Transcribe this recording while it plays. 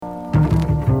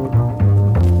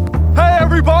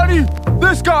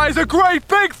This guy's a great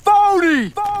big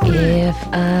phony! If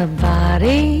a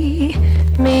body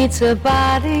meets a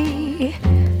body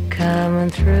coming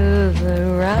through the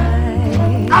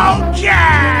ride.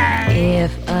 Okay!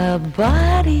 If a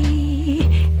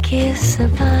body kiss a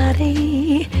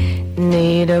body,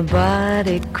 need a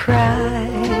body cry.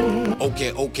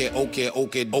 Okay.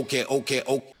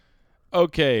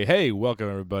 Okay, hey, welcome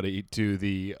everybody to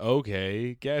the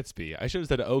OK Gatsby. I should have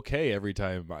said okay every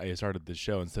time I started the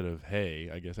show instead of hey.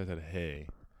 I guess I said hey.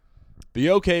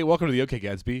 Welcome to the OK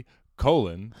Gatsby,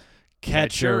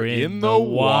 Catcher in the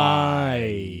Y.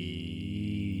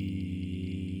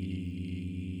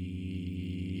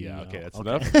 Yeah, okay, that's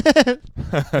enough.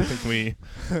 I think we...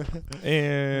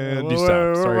 And you stop.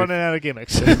 We're Sorry. running out of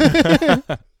gimmicks.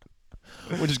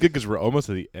 Which is good because we're almost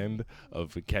at the end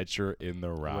of Catcher in the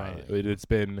Rye. Right. It's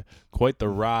been quite the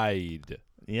ride.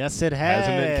 Yes, it has.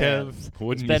 Hasn't it, Kev? It's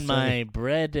Wouldn't been you my say?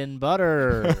 bread and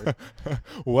butter.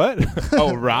 What?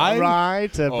 Oh, rye? Rye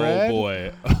to Oh, bread.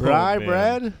 boy. Oh, Rye man.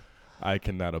 bread. I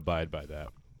cannot abide by that.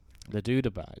 The dude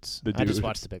abides. The I just dude-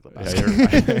 watched The Big Yeah,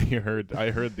 Lebowski.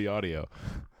 I heard the audio.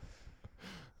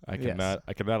 I Yes.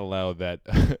 cannot allow that.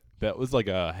 That was like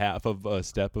a half of a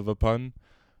step of a pun.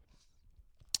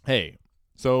 Hey,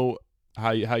 so how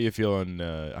you feeling?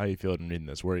 How you feeling reading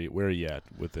this? Where are you at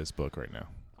with this book right now?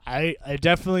 It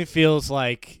definitely feels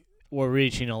like we're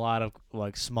reaching a lot of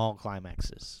like small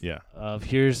climaxes. Yeah. Of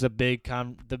here's the big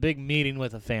meeting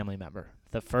with a family member.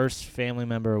 The first family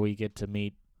member we get to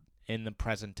meet in the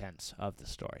present tense of the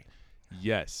story.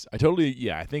 Yes, I totally.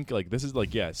 Yeah, I think like this is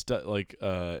like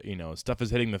stuff is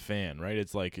hitting the fan, right?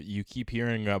 It's like you keep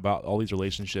hearing about all these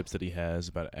relationships that he has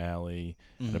about Allie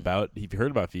and about. You've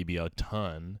heard about Phoebe a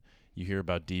ton. You hear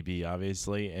about DB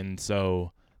obviously, and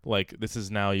so like this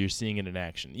is now you're seeing it in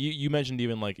action. You mentioned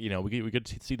even like we get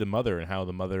to see the mother and how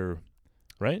the mother,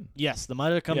 right? Yes, the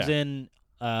mother comes Yeah. in.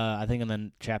 I think in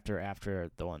the chapter after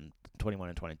the one 21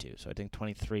 and 22. So I think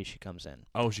 23 she comes in.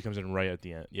 Oh, she comes in right at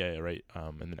the end. Yeah, right.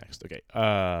 In the next. Okay.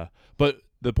 But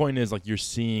the point is, like, you're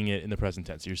seeing it in the present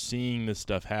tense. You're seeing this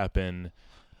stuff happen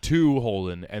to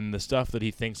Holden, and the stuff that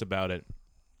he thinks about it,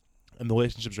 and the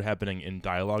relationships are happening in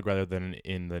dialogue rather than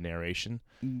in the narration.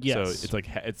 Yes. So it's like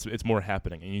it's more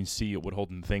happening, and you see what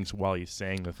Holden thinks while he's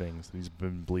saying the things that he's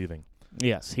been believing.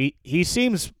 Yes, he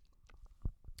seems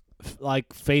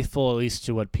like faithful at least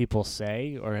to what people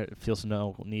say, or feels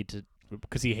no need to,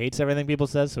 because he hates everything people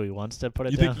says, so he wants to put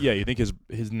it You down. think? Yeah, you think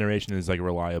his narration is like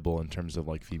reliable in terms of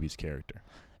like Phoebe's character.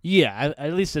 Yeah,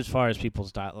 at least as far as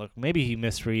people's dialogue. Maybe he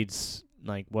misreads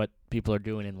like what people are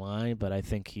doing and why, but I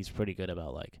think he's pretty good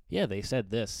about like, yeah, they said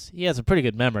this. He has a pretty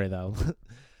good memory though.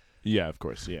 Yeah, of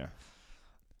course. Yeah.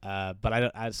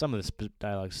 But some of the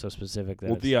dialogue is so specific that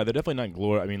Well, it's- yeah, they're definitely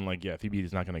not I mean, like, yeah, Phoebe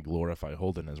is not going to glorify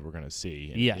Holden as we're going to see.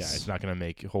 And, Yes. Yeah, it's not going to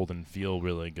make Holden feel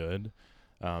really good.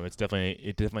 It's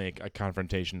definitely a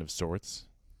confrontation of sorts.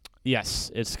 Yes,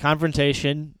 it's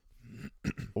confrontation.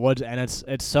 And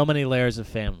it's so many layers of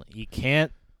family.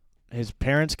 His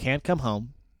parents can't come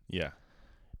home. Yeah.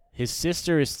 His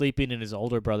sister is sleeping in his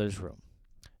older brother's room.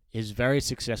 His very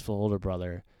successful older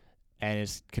brother, and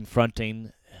is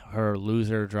confronting her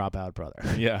loser dropout brother.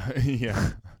 Yeah.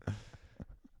 Yeah.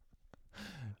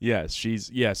 Yes,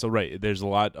 so right, there's a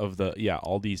lot of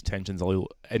all these tensions,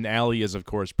 and Allie is, of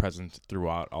course, present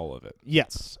throughout all of it.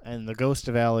 Yes, and the ghost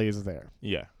of Allie is there.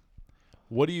 Yeah.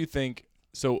 What do you think?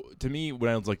 So to me,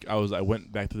 when I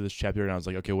went back to this chapter and I was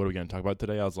like, okay, what are we going to talk about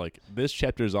today? I was like, this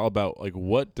chapter is all about like,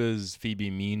 what does Phoebe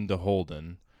mean to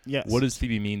Holden? Yes. What does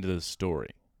Phoebe mean to the story?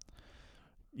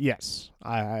 Yes,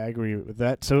 I agree with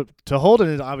that. So to Holden,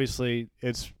 is obviously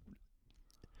it's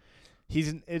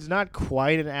not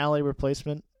quite an Allie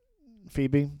replacement,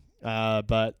 Phoebe,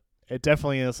 but it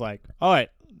definitely is like, all right,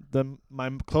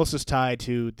 my closest tie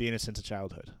to the innocence of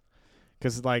childhood.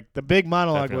 Because like the big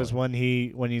monologue was when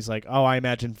he's like, oh, I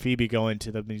imagine Phoebe going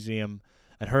to the museum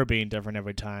and her being different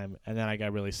every time, and then I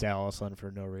got really Salison for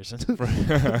no reason.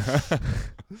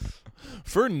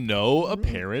 For no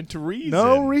apparent reason.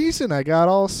 No reason. I got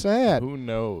all sad. Who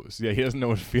knows? Yeah, he doesn't know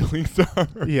what feelings are.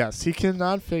 Yes, he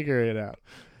cannot figure it out.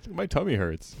 My tummy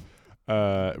hurts.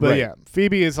 But right. yeah,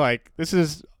 Phoebe is like, this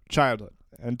is childhood.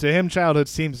 And to him, childhood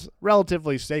seems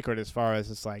relatively sacred as far as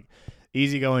this like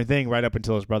easygoing thing right up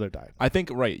until his brother died. I think,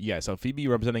 right, yeah, so Phoebe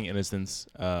representing innocence,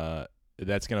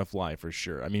 that's going to fly for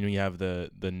sure. I mean, we have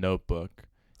the notebook.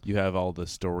 You have all the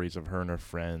stories of her and her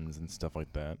friends and stuff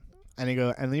like that. And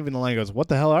even the line goes, "What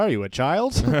the hell are you, a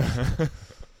child?" So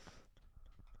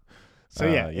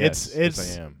yeah, yes,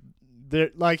 it's I am.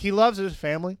 like he loves his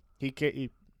family. He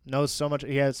knows so much.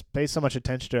 Pays so much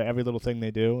attention to every little thing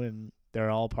they do, and they're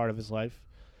all part of his life.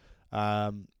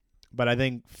 But I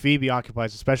think Phoebe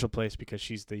occupies a special place because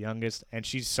she's the youngest, and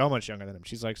she's so much younger than him.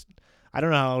 She's like, I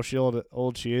don't know how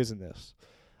old she is in this.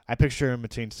 I picture her in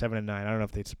between 7 and 9. I don't know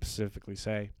if they specifically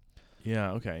say.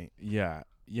 Yeah. Okay. Yeah.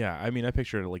 Yeah. I mean, I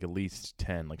picture her like at least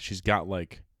 10. Like she's got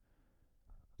like.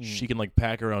 She can like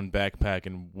pack her own backpack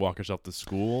and walk herself to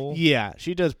school. Yeah,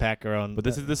 she does pack her own. But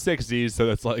this is the 60s, so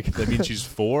that's like that means she's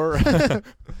 4.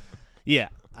 Yeah.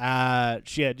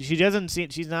 She doesn't seem.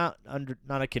 She's not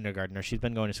a kindergartner. She's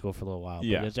been going to school for a little while.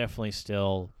 Yeah. But it's definitely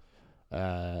still.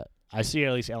 I see her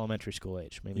at least elementary school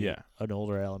age. Maybe an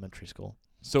older elementary school.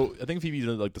 So I think Phoebe,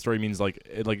 like the story means like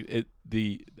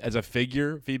as a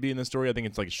figure, Phoebe in the story, I think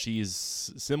it's like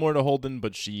she's similar to Holden,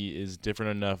 but she is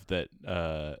different enough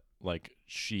that like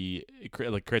she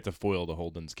creates a foil to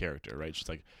Holden's character, right? She's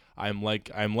like, I'm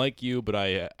like you, but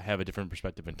I have a different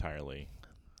perspective entirely.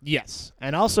 Yes,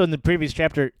 and also in the previous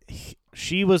chapter,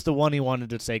 she was the one he wanted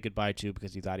to say goodbye to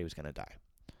because he thought he was going to die.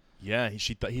 Yeah,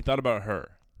 he thought about her.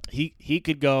 He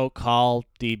could go call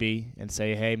DB and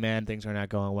say, hey, man, things are not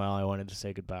going well. I wanted to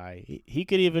say goodbye. He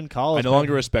could even call. I no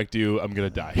longer respect you. I'm going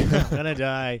to die. I'm going to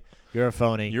die. You're a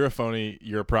phony. You're a phony.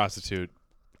 You're a prostitute.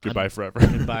 Goodbye forever.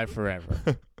 Goodbye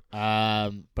forever.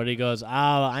 But he goes,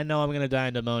 I know I'm going to die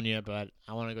of pneumonia, but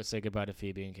I want to go say goodbye to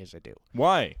Phoebe in case I do.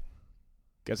 Why?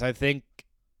 Because I think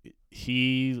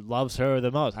he loves her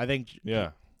the most. I think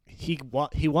he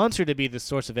wants her to be the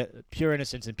source of pure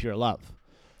innocence and pure love.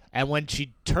 And when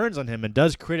she turns on him and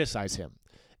does criticize him,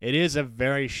 it is a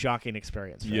very shocking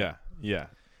experience. Yeah.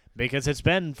 Because it's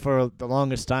been for the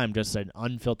longest time just an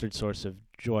unfiltered source of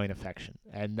joy and affection.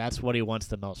 And that's what he wants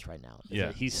the most right now.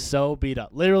 Yeah. He's so beat up.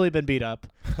 Literally been beat up.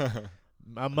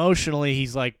 Emotionally,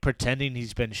 he's like pretending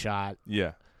he's been shot.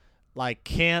 Yeah. Like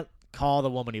can't call the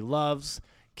woman he loves.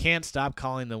 Can't stop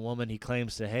calling the woman he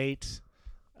claims to hate.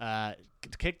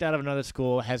 Kicked out of another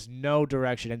school. Has no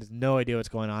direction and has no idea what's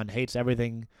going on. Hates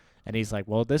everything. And he's like,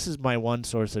 well, this is my one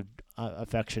source of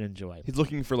affection and joy. He's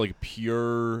looking for like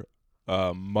pure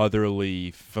motherly,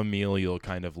 familial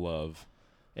kind of love.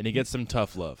 And he gets some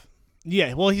tough love.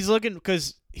 Yeah, well, he's looking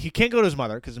because he can't go to his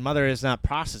mother because his mother has not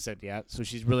processed it yet, so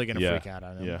she's really going to freak out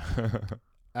on him.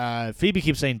 Yeah. Phoebe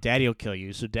keeps saying, Daddy will kill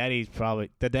you, so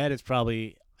the dad is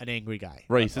probably an angry guy.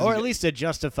 Right. Or at least a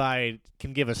justified,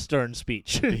 can give a stern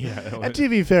speech. Yeah. And to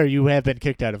be fair, you have been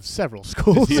kicked out of several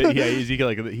schools. He's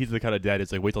the kind of dad.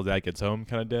 It's like wait till dad gets home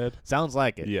kind of dad. Sounds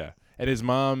like it. Yeah. And his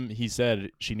mom, he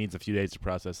said she needs a few days to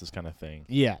process this kind of thing.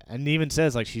 Yeah, and even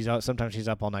says like sometimes she's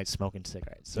up all night smoking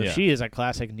cigarettes. So she is a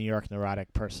classic New York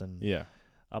neurotic person. Yeah.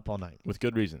 Up all night. With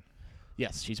good reason.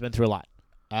 Yes, she's been through a lot.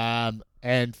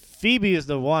 And Phoebe is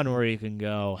the one where you can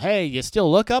go, hey, you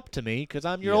still look up to me because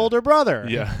I'm your older brother.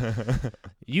 Yeah.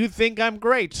 You think I'm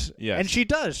great. Yes. And she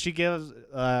does. She gives,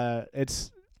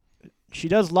 she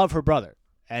does love her brother.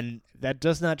 And that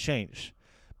does not change.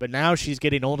 But now she's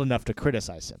getting old enough to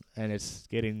criticize him. And it's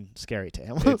getting scary to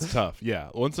him. It's tough, yeah.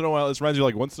 Once in a while, this reminds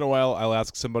me once in a while I'll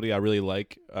ask somebody I really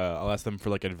like, I'll ask them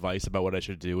for like advice about what I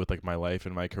should do with like my life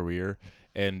and my career.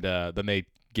 And then they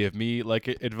give me like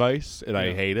advice and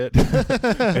I hate it.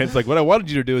 And it's like what I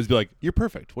wanted you to do is be like, you're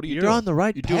perfect. What are you doing? You're on the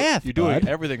right path. You're doing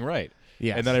everything right.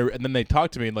 Yes. And then they talk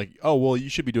to me and like, oh well, you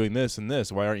should be doing this and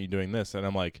this. Why aren't you doing this? And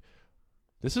I'm like,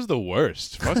 this is the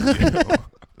worst. Fuck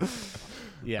you.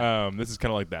 Yeah. This is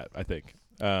kind of like that, I think.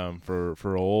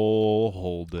 For old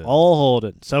Holden. Old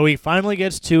Holden. So he finally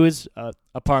gets to his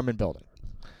apartment building.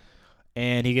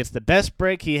 And he gets the best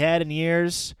break he had in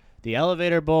years. The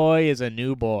elevator boy is a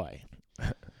new boy.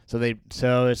 So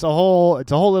it's a whole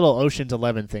little Ocean's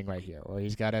 11 thing right here, where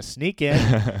he's got to sneak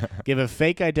in, give a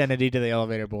fake identity to the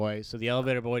elevator boy, so the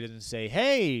elevator boy doesn't say,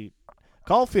 "Hey,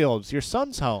 Caulfields, your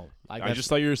son's home." Like I just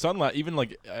saw your son even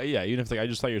if like I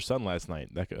just saw your son last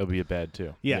night, that would be bad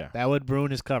too. Yeah, that would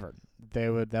ruin his cover.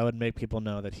 That would make people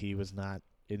know that he was not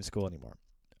in school anymore.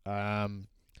 And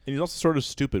he's also sort of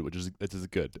stupid, which is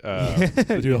good.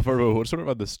 Sort of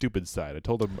on the stupid side. I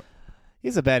told him. He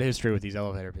has a bad history with these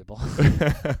elevator people.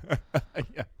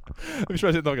 Yeah. I'm sure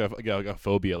I didn't like a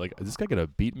phobia. Like, is this guy going to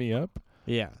beat me up?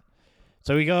 Yeah.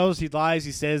 So he goes, he lies,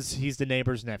 he says he's the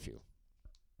neighbor's nephew.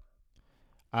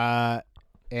 And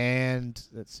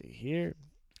let's see here.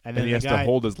 And then he has to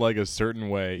hold his leg a certain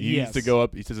way. He needs to go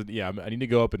up. He says, yeah, I need to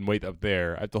go up and wait up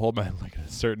there. I have to hold my leg at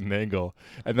a certain angle.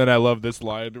 And then I love this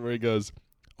line where he goes,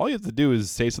 all you have to do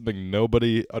is say something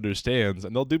nobody understands,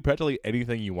 and they'll do practically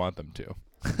anything you want them to.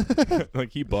 Like,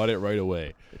 he bought it right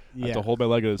away. I have to hold my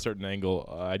leg at a certain angle.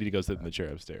 I need to go sit in the chair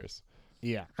upstairs.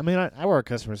 Yeah. I mean, I work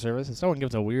customer service, and someone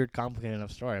gives a weird, complicated enough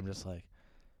story. I'm just like,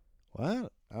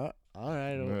 what? All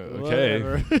right.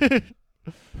 Okay.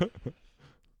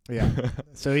 Yeah.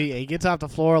 So he gets off the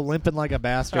floor limping like a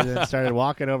bastard and started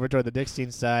walking over toward the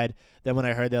Dickstein side. Then when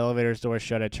I heard the elevator's door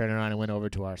shut, I turned around and went over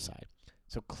to our side.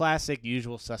 So classic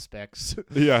Usual Suspects.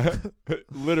 Yeah.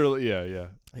 Literally, yeah.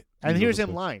 And Usual here's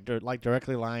him Suspects. lying,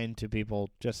 directly lying to people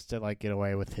just to like get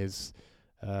away with his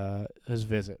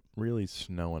visit. Really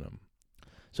snowing him.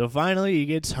 So finally he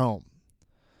gets home.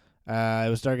 It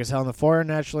was dark as hell in the floor,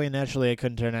 naturally I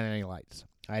couldn't turn on any lights.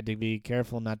 I had to be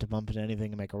careful not to bump into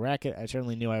anything and make a racket. I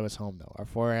certainly knew I was home, though. Our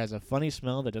floor has a funny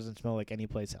smell that doesn't smell like any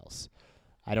place else.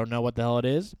 I don't know what the hell it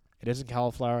is. It isn't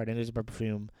cauliflower. It isn't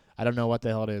perfume. I don't know what the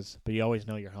hell it is, but you always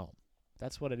know you're home.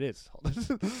 That's what it is.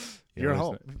 You're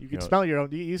home. You can smell your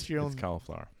own. You used to your own. It's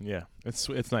cauliflower. Yeah,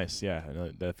 it's nice. Yeah, I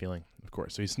know that feeling, of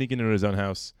course. So he's sneaking into his own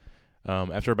house.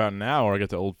 After about an hour, I get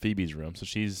to old Phoebe's room. So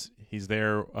she's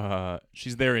there.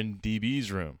 She's there in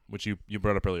DB's room, which you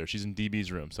brought up earlier. She's in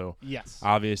DB's room. So Yes.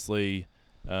 obviously,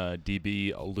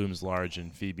 DB looms large in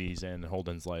Phoebe's and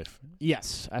Holden's life.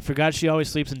 Yes. I forgot she always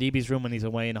sleeps in DB's room when he's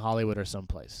away in Hollywood or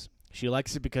someplace. She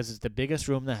likes it because it's the biggest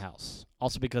room in the house.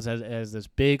 Also because it has this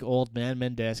big old man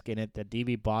desk in it that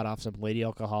DB bought off some lady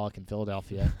alcoholic in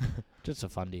Philadelphia. Just a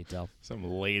fun detail. Some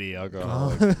lady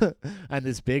alcoholic. And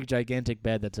this big, gigantic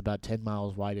bed that's about 10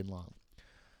 miles wide and long.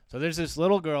 So there's this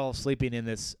little girl sleeping in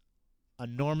this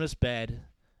enormous bed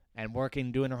and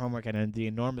doing her homework at the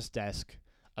enormous desk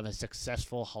of a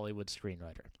successful Hollywood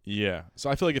screenwriter. Yeah. So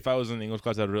I feel like if I was in English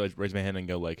class, I'd really raise my hand and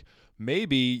go like,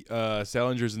 maybe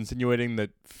Salinger's insinuating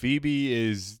that Phoebe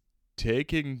is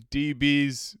taking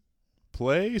DB's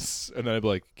place, and then I'd be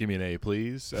like, give me an A,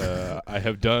 please. I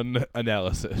have done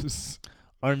analysis.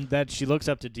 Or that she looks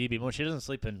up to DB. Well, she doesn't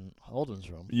sleep in Holden's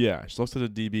room. Yeah, she looks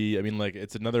at the DB. I mean, like,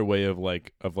 it's another way of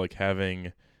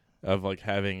having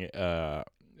a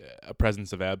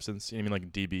presence of absence. You know what I mean?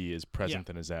 Like, DB is present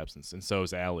in his absence, and so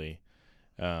is Allie.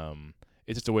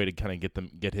 It's just a way to kind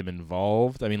of get him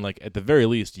involved. I mean, like, at the very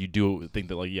least, you do think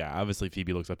that, like, yeah, obviously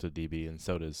Phoebe looks up to DB, and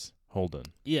so does Holden.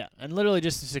 Yeah, and literally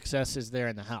just the success is there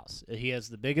in the house. He has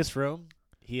the biggest room.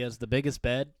 He has the biggest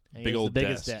bed. And Big he has old the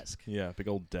biggest desk. Yeah, big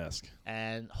old desk.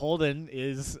 And Holden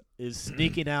is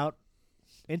sneaking out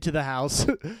into the house.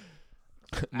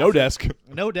 No desk.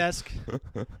 No desk.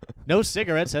 No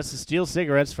cigarettes. Has to steal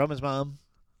cigarettes from his mom.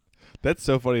 That's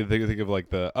so funny to think of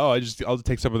like I'll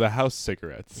take some of the house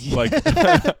cigarettes. Yeah.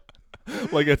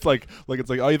 Like it's like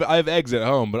I have eggs at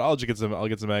home, but I'll get some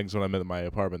eggs when I'm at my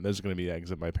apartment. There's going to be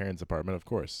eggs at my parents' apartment, of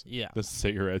course. Yeah. The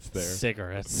cigarettes there.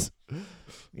 Cigarettes.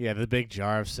 Yeah, the big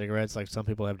jar of cigarettes, like some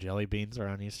people have jelly beans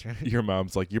around Easter. Your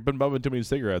mom's like, you've been bumming too many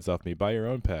cigarettes off me. Buy your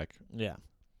own pack. Yeah.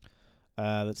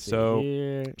 Let's see So,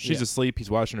 here. She's asleep. He's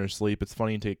watching her sleep. It's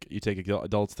funny you take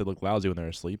adults that look lousy when they're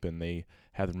asleep and they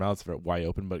have their mouths wide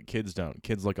open, but kids don't.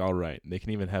 Kids look all right. They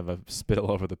can even have a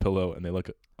spittle over the pillow and they look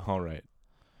all right.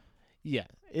 Yeah,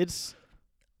 it's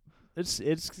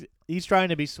he's trying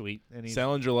to be sweet, and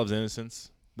Salinger loves innocence,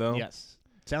 though. Yes,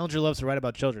 Salinger loves to write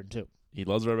about children too. He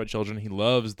loves to write about children. He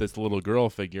loves this little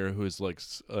girl figure who's like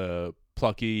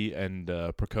plucky and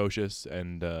precocious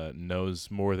and knows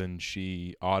more than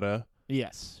she oughta.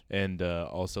 Yes. And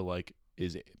also like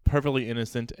is perfectly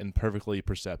innocent and perfectly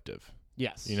perceptive.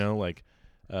 Yes. You know, like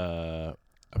a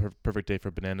perfect day for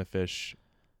banana fish.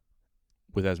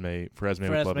 With Esme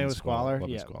with Squalor.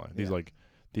 Yeah.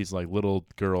 These little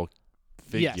girl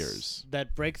figures. Yes,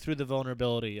 that break through the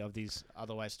vulnerability of these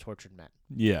otherwise tortured men.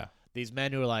 Yeah. These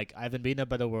men who are like, I've been beaten up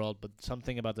by the world, but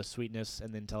something about the sweetness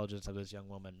and the intelligence of this young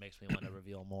woman makes me want to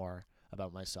reveal more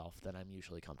about myself than I'm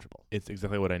usually comfortable. It's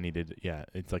exactly what I needed. Yeah.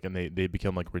 It's like, and they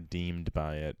become like redeemed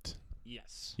by it.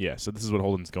 Yes. Yeah. So this is what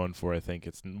Holden's going for. I think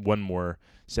it's one more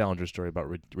Salinger story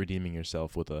about redeeming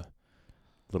yourself with a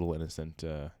little innocent,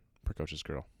 precocious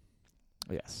girl.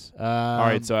 Yes. All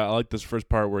right, so I like this first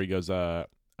part where he goes, I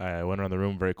went around the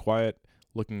room very quiet,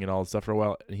 looking at all the stuff for a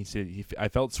while, and he said, I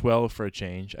felt swell for a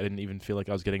change. I didn't even feel like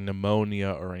I was getting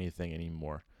pneumonia or anything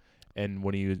anymore. And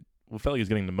when he felt like he was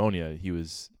getting pneumonia, he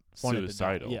was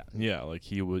suicidal. Yeah, like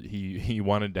he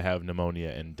wanted to have pneumonia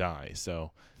and die.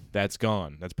 So that's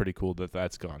gone. That's pretty cool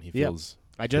that's gone. He feels...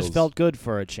 I just felt good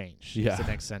for a change. Yeah. Is the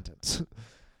next sentence.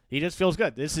 He just feels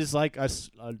good. This is like a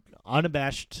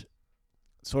unabashed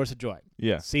source of joy.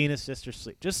 Yeah. Seeing his sister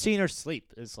sleep. Just seeing her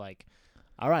sleep is like,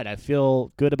 all right, I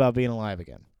feel good about being alive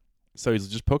again. So he's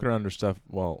just poking around her stuff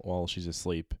while she's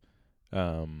asleep.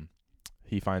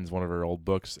 He finds one of her old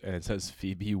books, and it says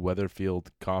Phoebe Weatherfield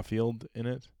Caulfield in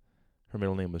it. Her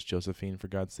middle name was Josephine, for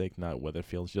God's sake, not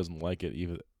Weatherfield. She doesn't like it,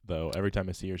 even though every time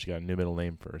I see her, she got a new middle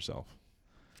name for herself.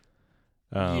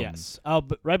 Yes. Oh,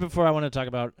 but right before I want to talk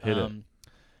about... Hit it.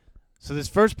 So this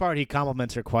first part, he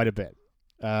compliments her quite a bit.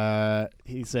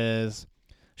 He says,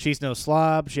 She's no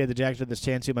slob. She had the jacket of this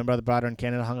tan suit my brother brought her in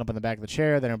Canada, hung up on the back of the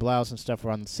chair. Then her blouse and stuff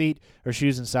were on the seat. Her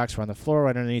shoes and socks were on the floor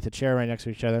right underneath the chair right next to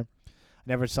each other. I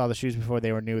never saw the shoes before.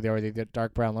 They were new. They were the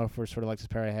dark brown loafers, sort of like this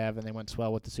pair I have, and they went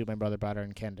swell with the suit my brother brought her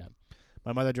in Canada.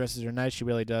 My mother dresses her nice. She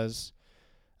really does.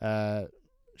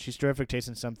 She's terrific taste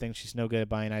in some things. She's no good at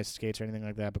buying ice skates or anything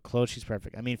like that, but clothes, she's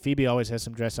perfect. I mean, Phoebe always has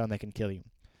some dress on that can kill you.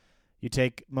 You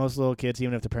take most little kids,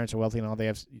 even if the parents are wealthy and all,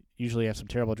 they usually have some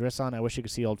terrible dress on. I wish you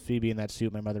could see old Phoebe in that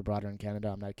suit my mother brought her in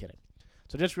Canada. I'm not kidding.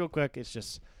 So just real quick, it's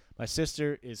just my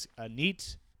sister is a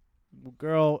neat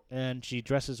girl, and she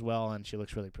dresses well, and she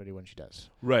looks really pretty when she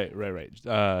does. Right.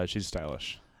 She's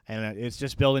stylish. And it's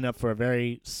just building up for a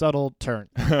very subtle turn.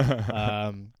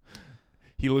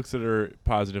 He looks at her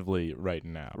positively right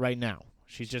now. Right now.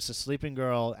 She's just a sleeping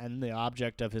girl and the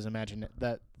object of his imagination.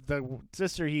 The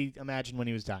sister he imagined when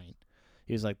he was dying.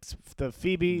 He was like, the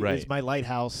Phoebe is my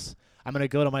lighthouse. I'm going to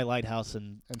go to my lighthouse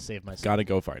and save myself. Got to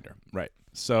go find her. Right.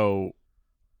 So.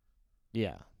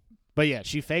 Yeah. But yeah,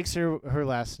 she fakes her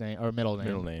last name or middle name.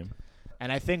 Middle name.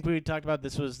 And I think we talked about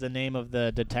this was the name of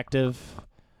the detective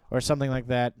or something like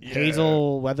that. Yeah.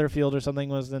 Hazel Weatherfield or something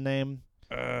was the name.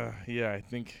 Yeah, I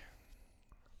think.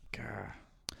 God.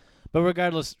 But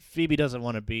regardless, Phoebe doesn't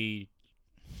want to be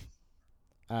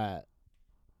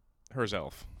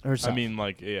herself. I mean,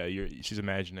 like, yeah, she's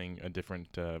imagining a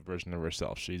different version of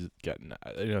herself. She's getting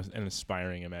an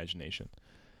aspiring imagination.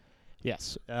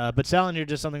 Yes. But Salinger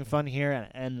does something fun here,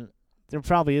 and there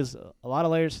probably is a lot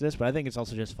of layers to this, but I think it's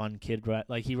also just fun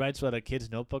like, he writes what a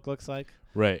kid's notebook looks like.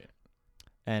 Right.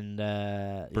 And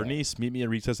Bernice, meet me at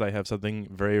recess. I have something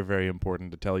very, very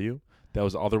important to tell you. That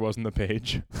was all there was on the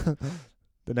page.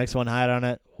 The next one hide on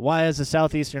it. Why has the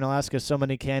southeastern Alaska so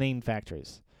many canning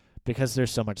factories? Because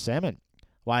there's so much salmon.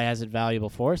 Why has it valuable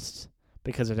forests?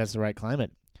 Because it has the right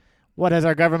climate. What has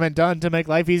our government done to make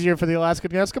life easier for the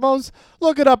Alaskan Eskimos?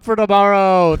 Look it up for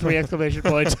tomorrow! 3 exclamation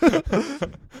points.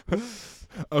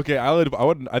 Okay,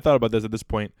 I thought about this at this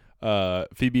point.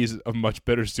 Phoebe's a much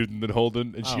better student than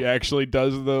Holden, and she actually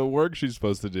does the work she's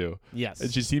supposed to do. Yes.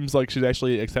 And she seems like she's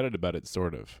actually excited about it,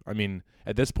 sort of. I mean,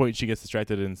 at this point, she gets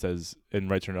distracted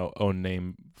and writes her own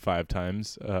name 5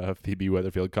 times, Phoebe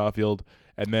Weatherfield Caulfield,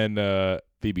 and then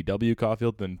Phoebe W.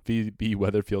 Caulfield, then Phoebe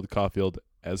Weatherfield Caulfield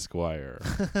Esquire.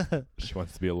 She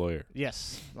wants to be a lawyer.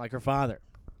 Yes, like her father.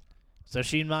 So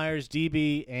she admires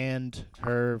DB and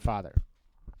her father,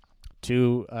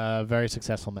 2 very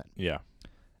successful men. Yeah.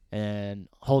 And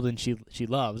Holden she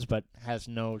loves, but has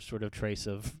no sort of trace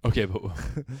of... Okay, but...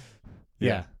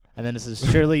 yeah. And then this is,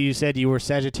 surely you said you were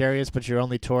Sagittarius, but you're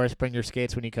only Taurus. Bring your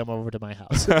skates when you come over to my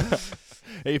house.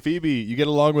 Hey, Phoebe, you get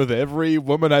along with every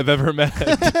woman I've ever met.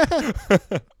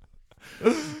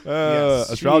 Yes,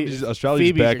 astrology's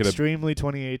Phoebe's back in extremely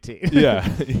 2018.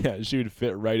 Yeah, she would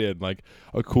fit right in. Like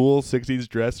a cool 60s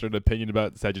dress or an opinion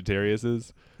about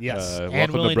Sagittarius's. Yes, and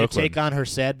welcome willing to take on her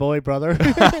sad boy brother.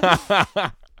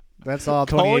 That's all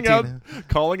 2018.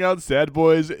 Calling out sad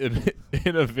boys in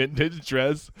a vintage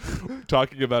dress,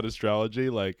 talking about astrology.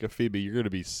 Like, Phoebe, you're going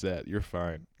to be set. You're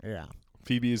fine. Yeah.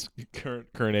 Phoebe's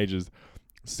current age is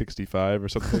 65 or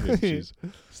something, and she's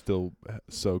still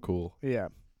so cool. Yeah.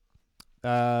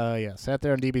 Sat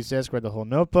there on DB's desk, read the whole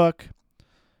notebook.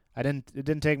 It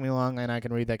didn't take me long, and I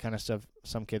can read that kind of stuff.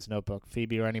 Some kid's notebook,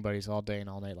 Phoebe or anybody's, all day and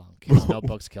all night long. Kids'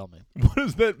 notebooks kill me. What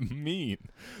does that mean?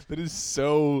 That is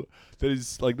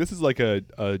like, this is like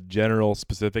a general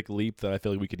specific leap that I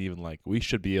feel like we could even, like, we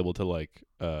should be able to like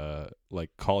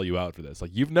call you out for this.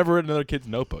 Like, you've never read another kid's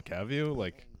notebook, have you?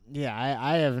 Like, yeah,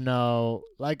 I have no,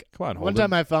 like, come on, one Holden.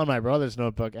 time I found my brother's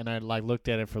notebook, and I like looked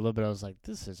at it for a little bit. I was like,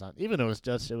 this is not, even though it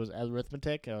was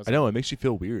arithmetic. I know, it makes you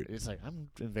feel weird. It's like, I'm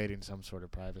invading some sort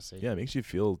of privacy. Yeah, it makes you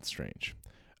feel strange.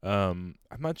 I'm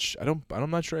not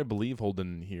sure I believe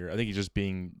Holden here. I think he's just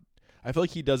being. I feel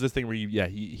like he does this thing where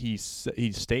he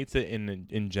states it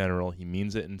in general. He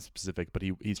means it in specific, but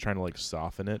he's trying to like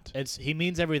soften it. He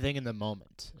means everything in the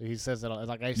moment. He says that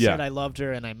like I said I loved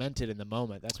her and I meant it in the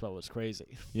moment. That's what was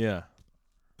crazy. Yeah,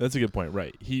 that's a good point.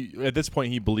 Right. At this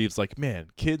point he believes like, man,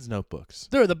 kids' notebooks,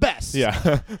 they're the best.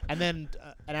 Yeah. And then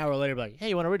an hour later, be like, hey,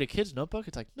 you want to read a kid's notebook?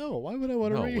 It's like, no. Why would I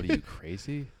want to read? What are you,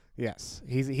 crazy? Yes,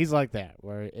 he's like that,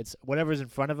 where it's whatever's in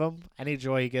front of him, any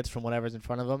joy he gets from whatever's in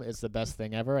front of him is the best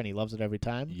thing ever, and he loves it every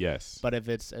time. Yes. But if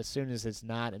it's as soon as it's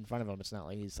not in front of him, it's not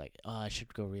like he's like, oh, I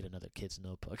should go read another kid's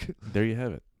notebook. There you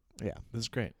have it. Yeah. This is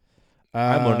great.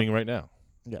 I'm learning right now.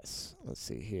 Yes. Let's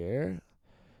see here.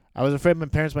 I was afraid my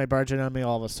parents might barge in on me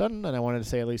all of a sudden, and I wanted to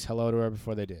say at least hello to her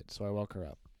before they did, so I woke her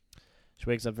up. She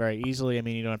wakes up very easily. I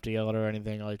mean, you don't have to yell at her or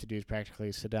anything. All you have to do is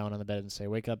practically sit down on the bed and say,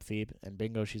 wake up, Phoebe, and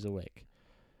bingo, she's awake.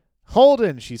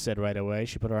 Holden, she said right away.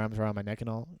 She put her arms around my neck and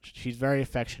all. She's very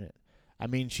affectionate. I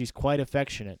mean, she's quite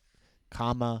affectionate,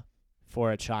 comma,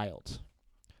 for a child.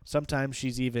 Sometimes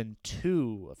she's even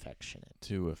too affectionate.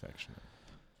 Too affectionate.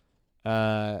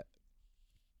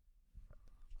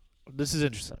 This is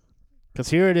interesting. Because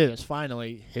here it is,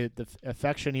 finally, the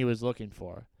affection he was looking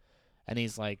for. And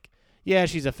he's like, yeah,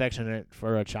 she's affectionate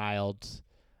for a child,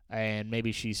 and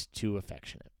maybe she's too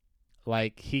affectionate.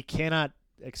 Like, he cannot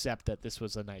accept that this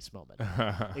was a nice moment.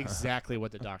 Exactly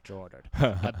what the doctor ordered.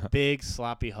 A big,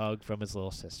 sloppy hug from his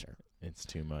little sister. It's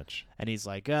too much. And he's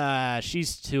like,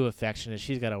 she's too affectionate.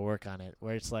 She's got to work on it.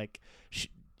 Where it's like,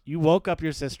 you woke up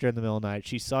your sister in the middle of the night.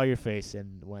 She saw your face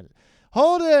and went,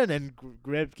 Holden, and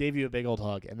gave you a big old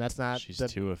hug. And that's not... She's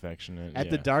too affectionate. At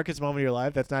the darkest moment of your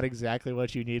life, that's not exactly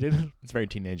what you needed. It's very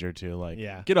teenager, too. Like,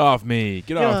 yeah. Get off me.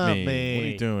 Get off me. me. What are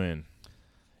you doing?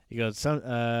 He goes,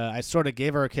 I sort of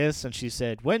gave her a kiss, and she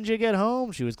said, when'd you get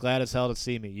home? She was glad as hell to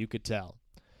see me. You could tell.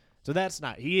 So that's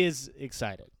not... He is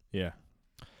excited. Yeah.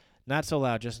 Not so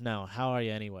loud just now. How are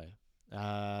you anyway?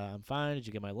 I'm fine. Did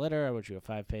you get my letter? I wrote you a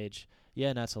 5-page.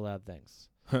 Yeah, not so loud, thanks.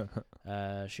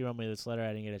 She wrote me this letter. I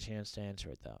didn't get a chance to answer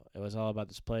it, though. It was all about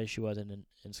this play. She wasn't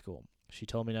in school. She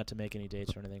told me not to make any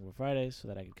dates or anything for Fridays so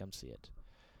that I could come see it.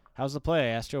 How's the play?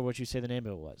 I asked her what you say the name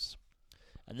of it was.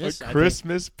 And this, a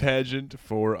Christmas pageant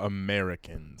for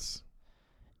Americans.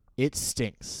 It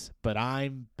stinks, but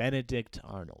I'm Benedict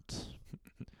Arnold.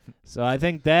 So I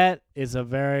think that is a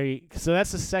very... So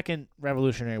that's the second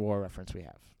Revolutionary War reference we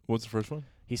have. What's the first one?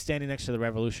 He's standing next to the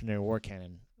Revolutionary War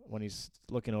cannon when he's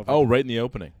looking over. Oh, right in the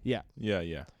opening. Yeah.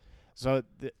 Yeah. So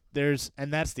there's...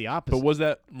 And that's the opposite. But was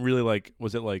that really like...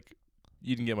 Was it like...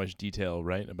 You didn't get much detail,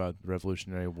 right, about the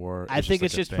Revolutionary War? I think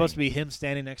it's like just supposed to be him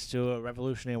standing next to a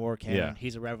Revolutionary War cannon. Yeah.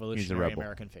 He's a revolutionary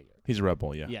American figure. He's a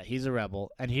rebel, yeah. Yeah, he's a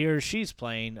rebel. And here she's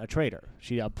playing a traitor.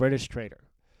 She's a British traitor.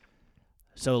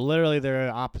 So literally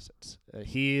they're opposites.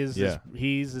 He's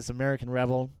this American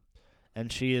rebel,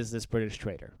 and she is this British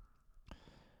traitor.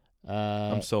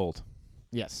 I'm sold.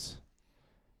 Yes.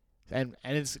 And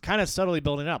it's kind of subtly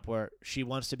building up where she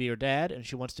wants to be her dad and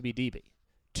she wants to be DB.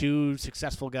 Two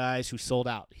successful guys who sold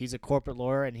out. He's a corporate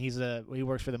lawyer and he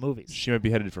works for the movies. She might be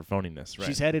headed for phoniness, right?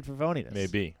 She's headed for phoniness.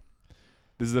 Maybe.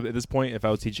 At this point, if I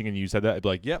was teaching and you said that, I'd be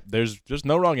like, "Yep, there's just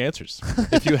no wrong answers."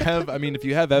 if you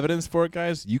have evidence for it,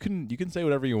 guys, you can say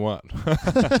whatever you want.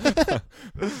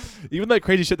 Even that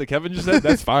crazy shit that Kevin just said,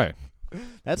 that's fine.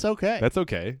 That's okay. That's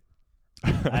okay.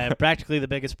 I am practically the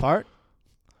biggest part.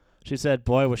 She said,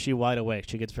 boy, was she wide awake.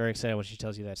 She gets very excited when she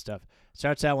tells you that stuff.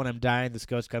 Starts out when I'm dying. This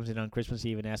ghost comes in on Christmas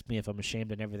Eve and asks me if I'm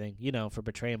ashamed and everything, for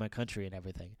betraying my country and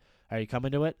everything. Are you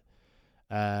coming to it?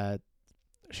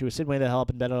 She was sitting way the hell up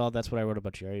in bed and all. That's what I wrote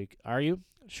about you. Are you?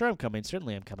 Sure, I'm coming.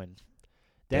 Certainly I'm coming.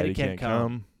 Daddy can't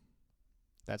come.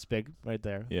 That's big right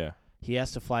there. Yeah. He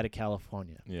has to fly to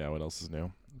California. Yeah, what else is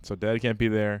new? So Daddy can't be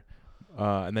there.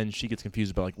 And then she gets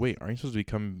confused about, like, wait, aren't you supposed to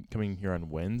be coming here on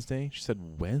Wednesday? She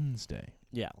said Wednesday.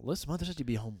 Yeah, Liz Mother said to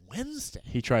be home Wednesday.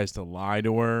 He tries to lie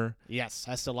to her. Yes,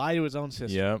 has to lie to his own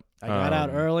sister. Yep. I got out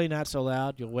early, not so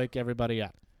loud. You'll wake everybody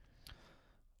up.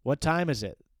 What time is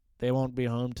it? They won't be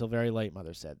home till very late,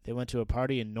 Mother said. They went to a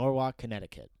party in Norwalk,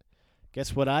 Connecticut.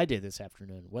 Guess what I did this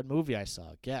afternoon? What movie I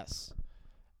saw? Guess.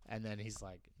 And then he's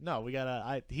like, no, we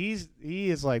gotta. He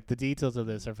is like, the details of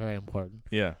this are very important.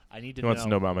 Yeah. I need to know. He wants to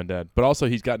know about my dad. But also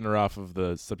he's gotten her off of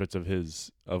the subject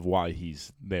of why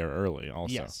he's there early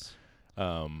also. Yes.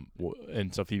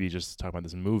 And so Phoebe just talking about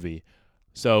this movie.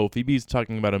 So Phoebe's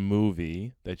talking about a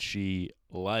movie that she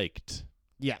liked.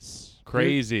 Yes.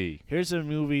 Crazy. Here's a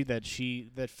movie that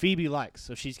Phoebe likes.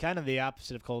 So she's kind of the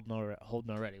opposite of Holden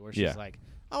already, where she's like,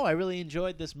 oh, I really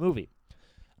enjoyed this movie.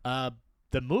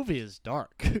 The movie is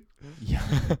dark. Yeah.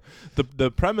 The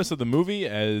premise of the movie,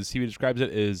 as he describes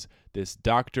it, is this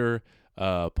doctor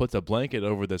puts a blanket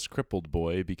over this crippled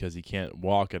boy because he can't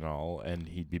walk and all, and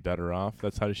he'd be better off.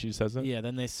 That's how she says it? Yeah,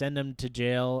 then they send him to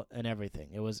jail and everything.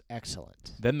 It was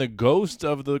excellent. Then the ghost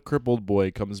of the crippled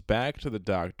boy comes back to the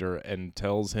doctor and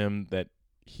tells him that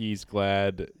he's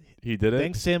glad he did it.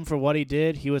 Thanks him for what he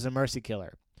did. He was a mercy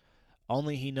killer.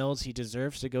 Only he knows he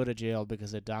deserves to go to jail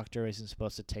because a doctor isn't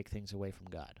supposed to take things away from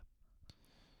God.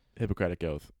 Hippocratic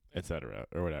oath, etc.,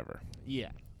 or whatever.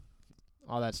 Yeah.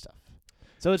 All that stuff.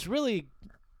 So it's really...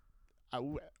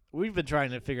 we've been trying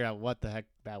to figure out what the heck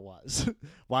that was.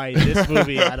 Why this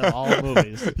movie out of all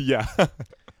movies. Yeah.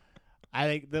 I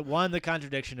think the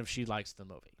contradiction of she likes the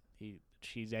movie.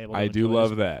 She's able to I do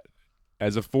love that.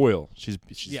 As a foil.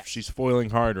 She's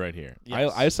foiling hard right here.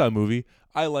 Yes. I saw a movie.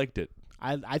 I liked it.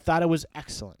 I thought it was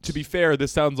excellent. To be fair,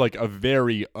 this sounds like a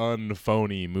very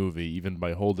unphony movie, even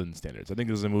by Holden standards. I think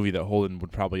this is a movie that Holden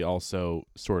would probably also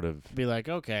sort of be like,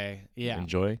 okay, yeah.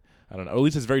 enjoy. I don't know. Or at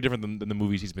least it's very different than the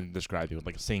movies he's been describing, with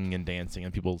like singing and dancing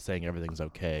and people saying everything's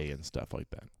okay and stuff like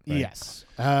that. Right? Yes.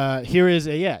 Here is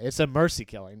it's a mercy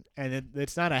killing, and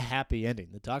it's not a happy ending.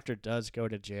 The doctor does go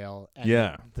to jail. And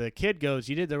Yeah. The kid goes,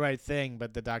 "You did the right thing,"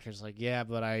 but the doctor's like, "Yeah,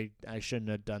 but I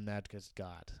shouldn't have done that because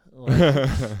God." Like,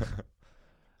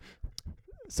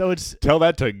 so it's Tell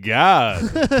that to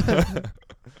God.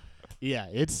 yeah,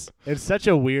 it's such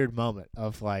a weird moment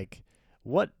of like,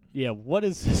 what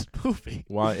is this movie?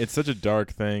 Why? It's such a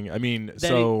dark thing. I mean,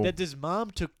 That his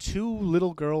mom took 2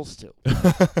 little girls to.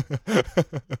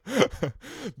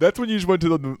 That's when you just went to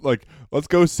the, like, let's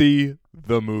go see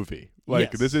the movie.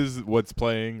 Like, Yes. this is what's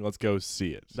playing. Let's go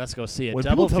see it. Let's go see it. When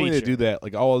Double people tell me feature. they do that,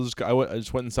 like, oh, I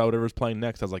just went and saw whatever's playing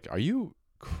next. I was like, are you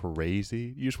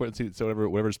crazy? You just went and see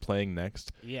whatever's playing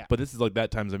next. Yeah. But this is like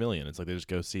that times a million. It's like they just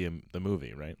go see the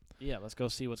movie, right? Yeah, let's go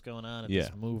see what's going on in Yeah.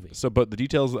 this movie. So, but the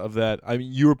details of that, I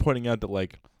mean, you were pointing out that,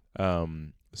 like,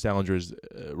 Salinger's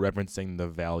referencing the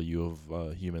value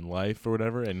of human life or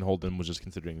whatever, and Holden was just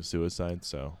considering suicide,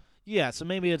 so. Yeah, so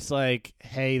maybe it's like,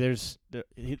 hey, there's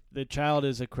the child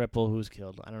is a cripple who's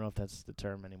killed. I don't know if that's the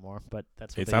term anymore, but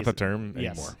that's what It's they not the use it. term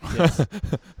Yes, anymore. yes.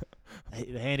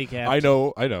 The handicap. I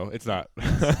know, it's not.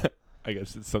 I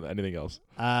guess it's anything else.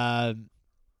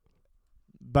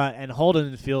 But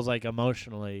Holden feels like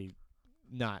emotionally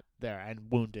not there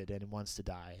and wounded and wants to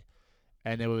die.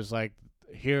 And it was like,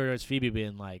 here is Phoebe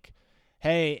being like,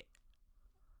 hey,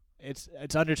 it's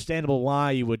understandable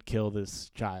why you would kill this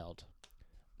child,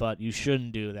 but you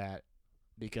shouldn't do that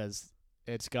because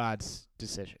it's God's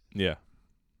decision. Yeah.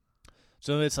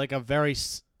 So it's like a very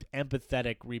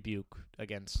empathetic rebuke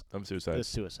against Suicide. the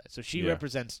suicide. So she Yeah.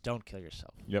 represents don't kill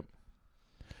yourself. Yep.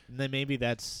 And then maybe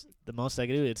that's the most I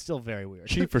can do. It's still very weird.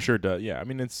 She for sure does. Yeah, I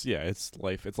mean, it's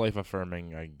life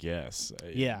affirming, I guess.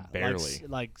 Yeah, barely.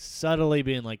 like subtly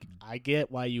being like, I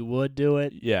get why you would do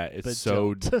it. Yeah, it's but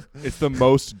so. don't. It's the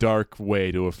most dark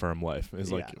way to affirm life.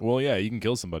 It's like, Yeah. well, yeah, you can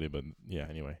kill somebody, but yeah,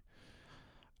 anyway.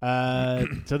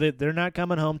 So they're not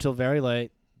coming home till very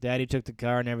late. Daddy took the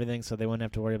car and everything, so they wouldn't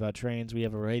have to worry about trains. We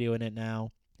have a radio in it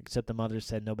now, except the mother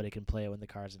said nobody can play it when the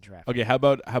car's in traffic. Okay, how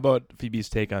about Phoebe's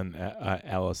take on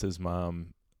Alice's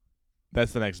mom?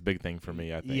 That's the next big thing for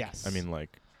me, I think. Yes. I mean,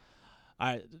 like,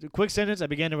 The quick sentence, I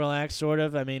began to relax, sort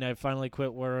of. I mean, I finally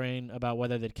quit worrying about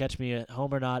whether they'd catch me at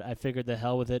home or not. I figured the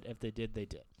hell with it. If they did, they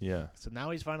did. yeah. So now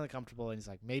he's finally comfortable, and he's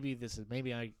like,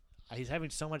 he's having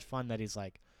so much fun that he's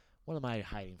like, what am I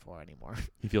hiding for anymore?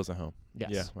 He feels at home. Yes.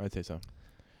 Yeah, I'd say so.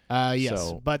 Yes.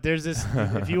 So- But there's this,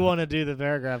 if you want to do the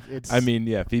paragraph, it's... I mean,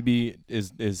 yeah, Phoebe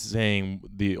is saying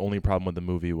the only problem with the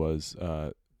movie was,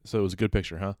 so it was a good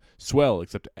picture, huh? Swell,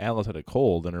 except Alice had a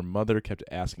cold, and her mother kept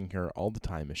asking her all the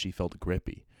time if she felt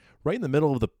grippy. Right in the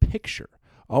middle of the picture,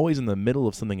 always in the middle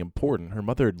of something important, her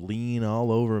mother would lean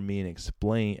all over me and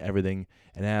explain everything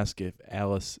and ask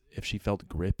if she felt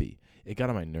grippy. It got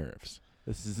on my nerves.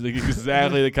 This is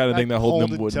exactly the kind of thing that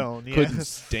Holden couldn't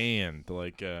stand.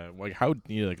 Like how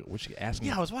what's she asking?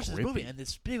 Yeah, I was watching grippy? this movie, and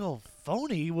this big old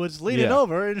phony was leaning Yeah.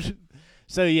 over. And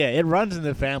so, yeah, it runs in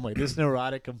the family. This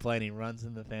neurotic complaining runs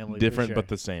in the family. Different for sure. but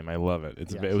the same. I love it.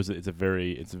 It's Yes. it's a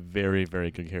very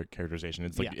very good characterization.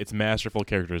 It's like Yeah. it's masterful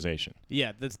characterization.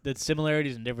 Yeah, the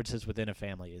similarities and differences within a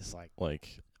family is, like,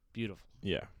 Like beautiful.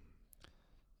 yeah.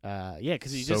 Yeah,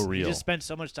 because he So real. just spent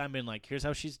so much time being like, here's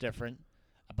how she's different.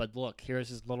 But look, here's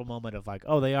this little moment of like,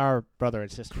 oh, they are brother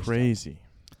and sister. still. Crazy.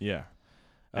 Yeah.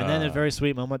 And then a very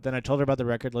sweet moment. Then I told her about the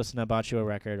record. Listen, I bought you a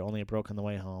record. Only it broke on the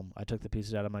way home. I took the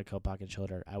pieces out of my coat pocket and showed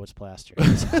her. I was plastered.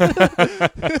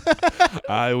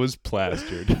 I was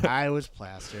plastered. I was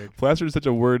plastered. Plastered is such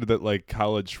a word that like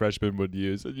college freshmen would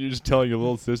use. And you're just telling your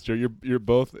little sister you're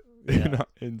both Yeah.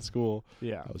 in school.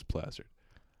 Yeah. I was plastered.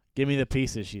 Give me the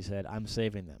pieces, she said. I'm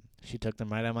saving them. She took them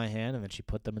right out of my hand, and then she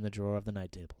put them in the drawer of the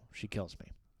night table. She kills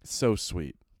me. So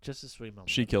sweet. Just a sweet moment.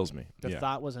 She kills me. The yeah.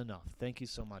 thought was enough. Thank you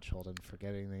so much, Holden, for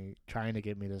trying to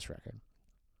give me this record.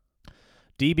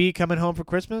 DB coming home for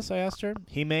Christmas, I asked her.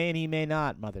 He may and he may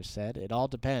not, Mother said. It all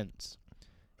depends.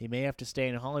 He may have to stay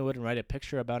in Hollywood and write a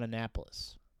picture about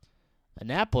Annapolis.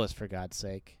 Annapolis, for God's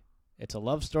sake. It's a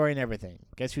love story and everything.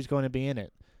 Guess who's going to be in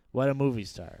it? What a movie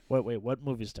star. Wait, what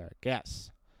movie star?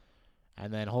 Guess.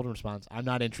 And then Holden responds, I'm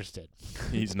not interested.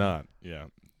 He's not. Yeah.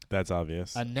 That's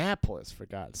obvious. Annapolis, for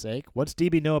God's sake. What's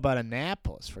DB know about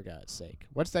Annapolis, for God's sake?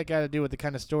 What's that got to do with the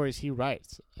kind of stories he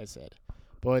writes? I said.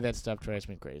 Boy, that stuff drives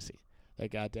me crazy.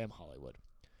 That goddamn Hollywood.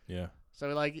 Yeah. So,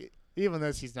 like, even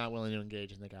this, he's not willing to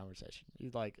engage in the conversation.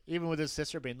 He's like, even with his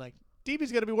sister being like,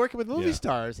 Phoebe's going to be working with movie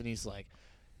stars. And he's like,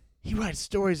 he writes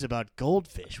stories about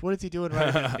goldfish. What is he doing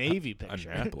writing a Navy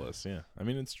picture? Annapolis, yeah. I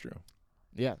mean, it's true.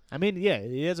 Yeah. I mean, yeah,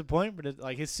 he has a point, but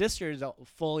like his sister is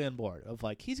fully on board of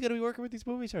like, he's going to be working with these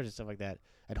movie stars and stuff like that.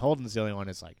 And Holden's the only one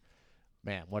that's like,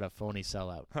 man, what a phony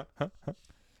sellout.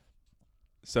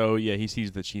 So, yeah, he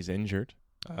sees that she's injured.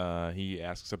 He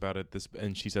asks about it,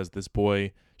 and she says, this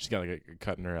boy, she's got like a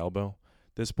cut in her elbow.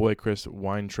 This boy, Chris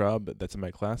Weintraub, that's in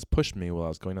my class, pushed me while I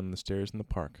was going down the stairs in the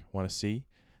park. Want to see?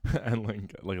 And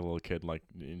like a little kid, like,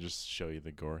 just show you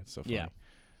the gore. It's so funny.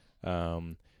 Yeah.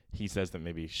 He says that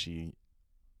maybe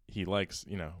he likes,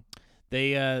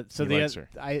 They so He likes her.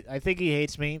 I think he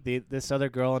hates me. This other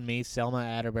girl and me, Selma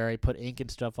Atterbury, put ink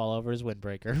and stuff all over his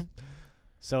windbreaker.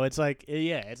 So it's like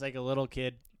it's like a little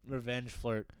kid revenge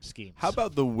flirt scheme. How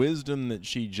about the wisdom that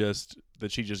she just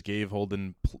gave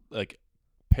Holden, like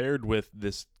paired with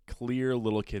this clear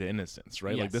little kid innocence,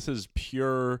 right? Yes. Like this is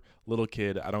pure little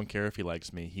kid. I don't care if he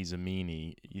likes me. He's a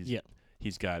meanie.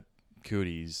 He's got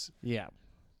cooties. Yeah.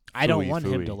 I don't want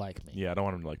him Fooey. to like me. Yeah, I don't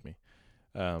want him to like me.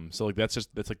 So like that's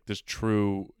like this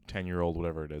true 10-year-old,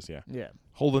 whatever it is. Yeah. Yeah.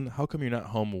 Holden, how come you're not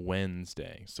home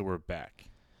Wednesday? So we're back.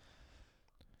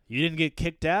 You didn't get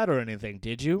kicked out or anything,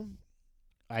 did you?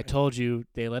 I told you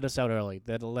they let us out early.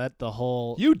 They let the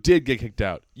whole. You did get kicked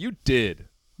out. You did.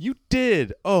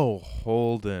 Oh,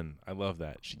 Holden. I love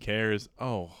that. She cares.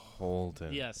 Oh,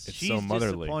 Holden. Yes, it's she's so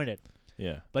motherly. disappointed.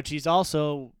 Yeah. But she's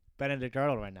also Benedict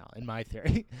Arnold right now, in my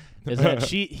theory. Is that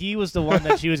he was the one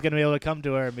that she was going to be able to come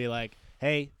to her and be like,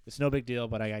 hey, it's no big deal,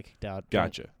 but I got kicked out.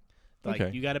 Gotcha. Like,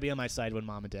 okay. You got to be on my side when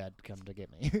mom and dad come to get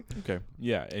me. Okay.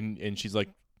 Yeah, and she's like,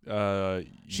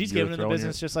 she's you're giving him the throwing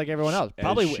business your- just like everyone else. As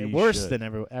Probably she worse should.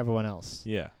 than everyone else.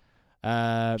 Yeah.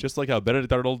 Just Just like how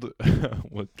Benedict Arnold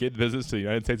gave business to the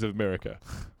United States of America.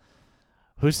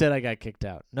 who said I got kicked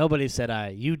out? Nobody said I.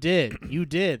 You did. You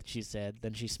did, she said.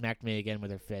 Then she smacked me again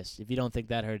with her fist. If you don't think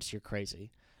that hurts, you're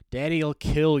crazy. Daddy'll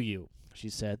kill you, she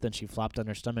said. Then she flopped on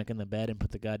her stomach in the bed and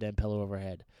put the goddamn pillow over her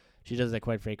head. She does that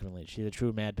quite frequently. She's a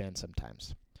true madman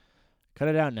sometimes. Cut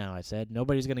it out now, I said.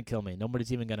 Nobody's going to kill me.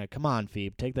 Nobody's even going to... Come on,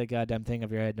 Phoebe. Take that goddamn thing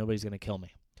off your head. Nobody's going to kill me.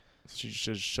 She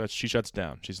shuts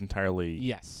down. She's entirely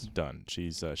Yes. done.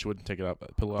 She wouldn't take it up,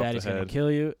 pillow off Daddy's the going head. to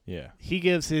kill you. Yeah. He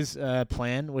gives his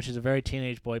plan, which is a very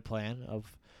teenage boy plan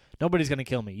of... Nobody's going to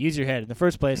kill me. Use your head. In the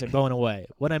first place, I'm going away.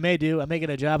 What I may do, I may get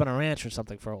a job on a ranch or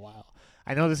something for a while.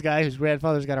 I know this guy whose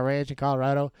grandfather's got a ranch in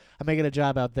Colorado. I may get a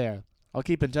job out there. I'll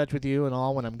keep in touch with you and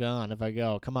all when I'm gone if I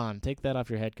go. Come on, take that off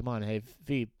your head. Come on, hey,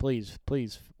 Phoebe, please,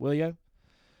 will you?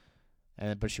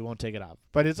 But she won't take it off.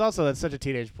 But it's also that's such a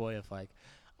teenage boy of like,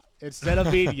 instead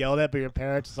of being yelled at by your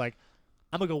parents, it's like,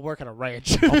 I'm going to go work on a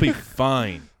ranch. I'll be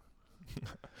fine.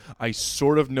 I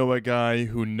sort of know a guy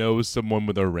who knows someone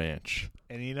with a ranch.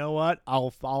 And you know what?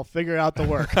 I'll figure out the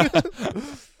work.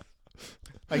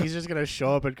 Like he's just gonna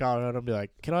show up in Colorado and be like,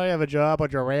 "Can I have a job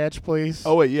on your ranch, please?"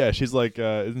 Oh wait, yeah. She's like,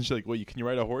 isn't she like, well, can you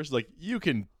ride a horse? She's like, you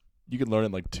can learn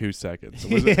in like 2 seconds.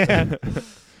 Was it? Yeah.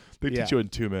 They Yeah. teach you in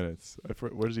 2 minutes.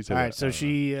 Where does he say All that? right, so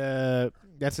she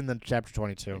that's in the chapter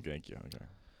 22. Okay, thank you.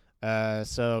 Okay.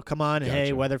 So come on,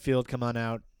 hey Gotcha. Weatherfield, come on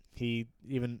out. He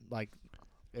even like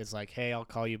is like, "Hey, I'll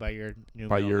call you by your new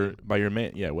By middle name." your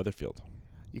man, yeah, Weatherfield.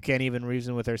 You can't even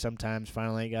reason with her sometimes.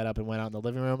 Finally, got up and went out in the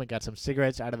living room and got some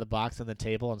cigarettes out of the box on the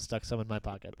table and stuck some in my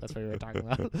pocket. That's what we were talking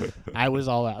about. I was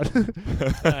all out. All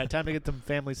right, time to get some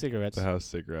family cigarettes. The house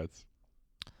cigarettes.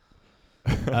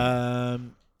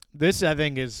 This, I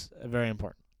think, is very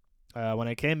important. When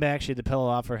I came back, she had the pillow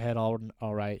off her head all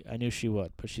right. I knew she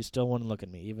would, but she still wouldn't look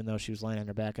at me, even though she was laying on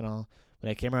her back and all.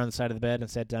 When I came around the side of the bed and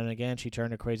sat down again, she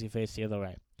turned her crazy face the other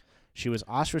way. She was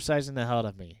ostracizing the hell out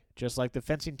of me, just like the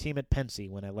fencing team at Pensy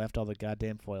when I left all the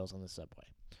goddamn foils on the subway.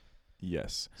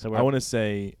 Yes. So I want to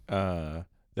say that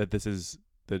this is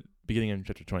the beginning of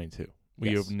chapter 22.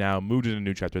 We Yes. have now moved into a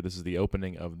new chapter. This is the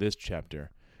opening of this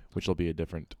chapter, which will be a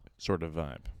different sort of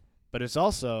vibe. But it's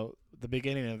also the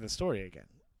beginning of the story again,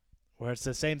 where it's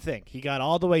the same thing. He got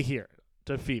all the way here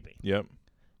to Phoebe. Yep.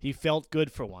 He felt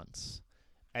good for once.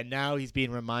 And now he's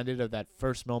being reminded of that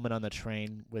first moment on the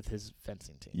train with his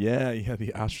fencing team. Yeah,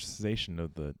 the ostracization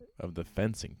of the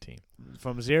fencing team.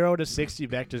 From 0 to 60,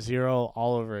 back to 0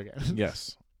 all over again.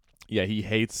 Yes. Yeah, he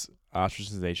hates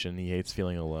ostracization. He hates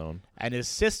feeling alone. And his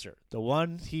sister, the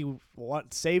one he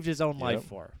saved his own life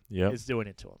for, Yep. is doing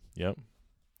it to him.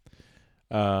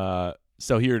 Yep.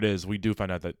 So here it is. We do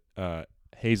find out that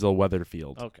Hazel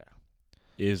Weatherfield Okay.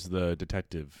 is the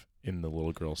detective in the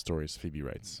little girl stories Phoebe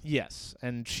writes. Yes,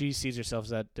 and she sees herself as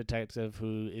that detective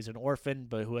who is an orphan,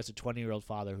 but who has a 20-year-old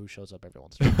father who shows up every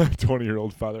once in a while.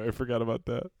 20-year-old father. I forgot about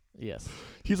that. Yes.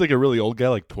 He's like a really old guy,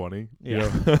 like 20. Yeah. You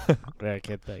know? Very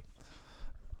kid thing.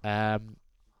 Yeah,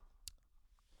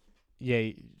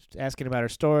 asking about her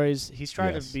stories. He's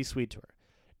trying Yes. to be sweet to her.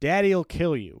 Daddy'll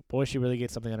kill you. Boy, she really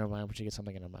gets something on her mind when she gets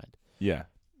something on her mind. Yeah.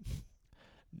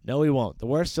 No, he won't. The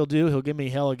worst he'll do, he'll give me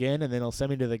hell again, and then he'll send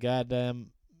me to that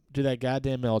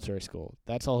goddamn military school.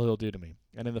 That's all he'll do to me.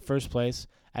 And in the first place,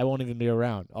 I won't even be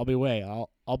around. I'll be away.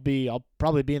 I'll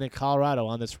probably be in Colorado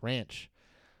on this ranch.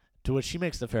 To which she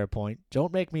makes the fair point.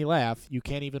 Don't make me laugh. You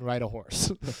can't even ride a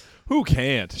horse. Who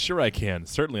can't? Sure I can.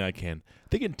 Certainly I can.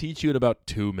 They can teach you in about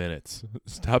 2 minutes.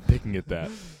 Stop picking at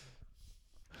that.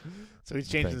 So he's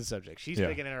changing the Thanks. subject. She's Yeah.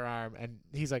 picking at her arm, and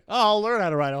he's like, "Oh, I'll learn how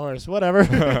to ride a horse. Whatever.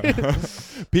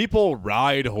 People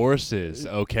ride horses,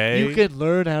 okay? You can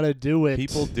learn how to do it."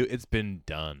 People do. It's been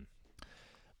done.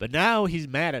 But now he's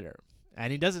mad at her,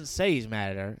 and he doesn't say he's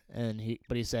mad at her,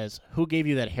 but he says, "Who gave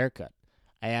you that haircut?"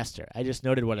 I asked her. I just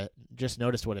noticed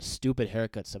what a stupid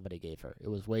haircut somebody gave her. It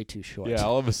was way too short. Yeah,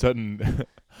 all of a sudden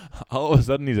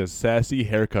he's a sassy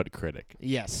haircut critic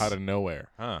Yes. out of nowhere.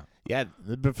 Huh. Yeah.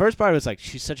 The first part was like,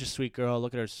 she's such a sweet girl.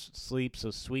 Look at her sleep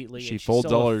so sweetly. She and she's folds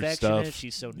so all her affectionate. stuff.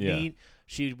 She's so Yeah. neat.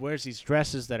 She wears these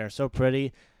dresses that are so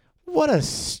pretty. What a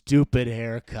stupid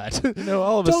haircut. You know,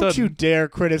 all of a Don't sudden you dare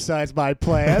criticize my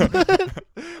plan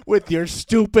with your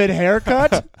stupid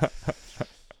haircut.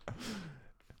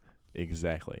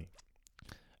 Exactly.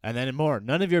 And then more.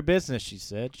 None of your business, she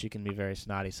said. She can be very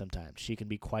snotty sometimes. She can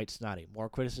be quite snotty. More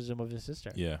criticism of his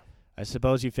sister. Yeah. I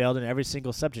suppose you failed in every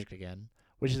single subject again,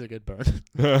 which is a good burn.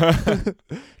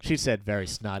 She said very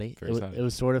snotty. Very snotty. It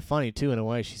was sort of funny, too, in a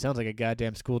way. She sounds like a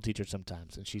goddamn school teacher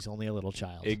sometimes, and she's only a little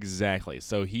child. Exactly.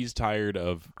 So he's tired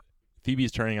of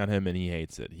Phoebe's turning on him, and he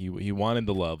hates it. He wanted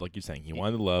the love, like you're saying. He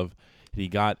wanted the love. He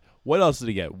got, what else did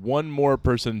he get? One more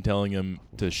person telling him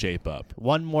to shape up.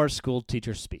 One more school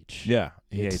teacher speech. Yeah,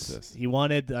 he hates this. He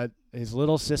wanted his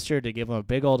little sister to give him a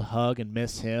big old hug and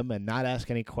miss him and not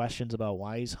ask any questions about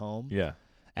why he's home. Yeah.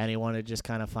 And he wanted to just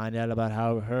kind of find out about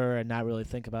her and not really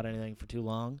think about anything for too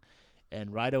long.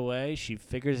 And right away, she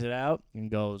figures it out and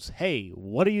goes, "Hey,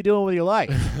 what are you doing with your life?"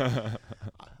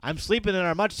 "I'm sleeping in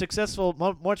our much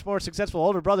more successful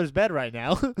older brother's bed right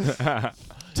now."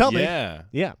 Tell me. Yeah.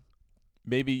 Yeah.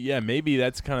 Maybe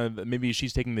that's kind of, maybe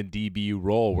she's taking the DB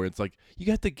role where it's like, you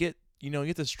have to get, you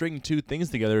have to string two things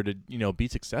together to, be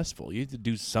successful. You have to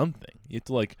do something. You have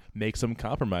to, like, make some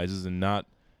compromises and not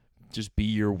just be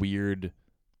your weird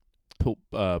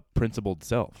principled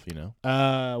self,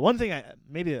 One thing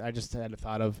I just had a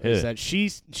thought of is that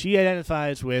she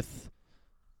identifies with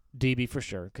DB for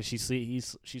sure because she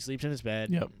sleeps in his bed.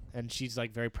 Yep. And she's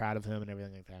like very proud of him and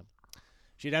everything like that.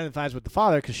 She identifies with the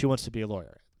father because she wants to be a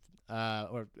lawyer,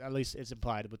 or at least it's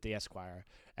implied with the Esquire.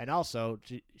 And also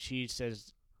she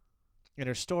says in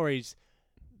her stories,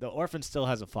 the orphan still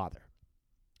has a father.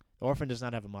 The orphan does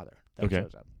not have a mother that Okay.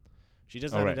 shows up. She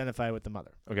does not identify with the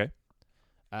mother. Okay.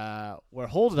 Where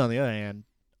Holden, on the other hand,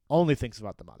 only thinks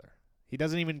about the mother. He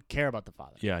doesn't even care about the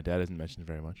father. Yeah, Dad hasn't mentioned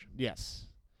very much. Yes.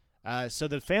 So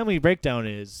the family breakdown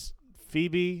is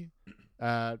Phoebe,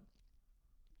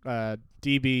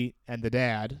 DB, and the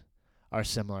dad are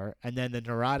similar, and then the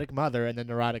neurotic mother and the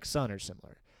neurotic son are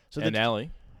similar. So And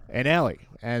Allie. And Allie.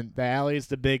 And the Allie is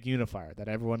the big unifier that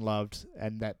everyone loved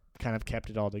and that kind of kept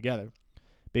it all together.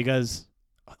 Because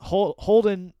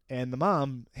Holden and the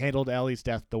mom handled Allie's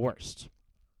death the worst.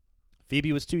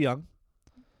 Phoebe was too young,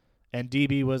 and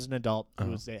DB was an adult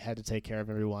who had to take care of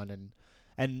everyone,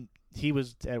 and he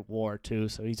was at war too,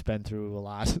 so he's been through a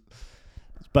lot.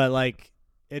 But like,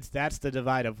 that's the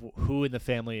divide of who in the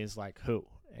family is like who,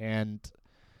 and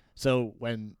so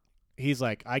when he's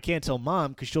like, I can't tell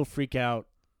mom because she'll freak out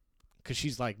because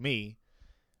she's like me,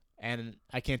 and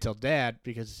I can't tell dad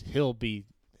because he'll be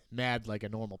mad like a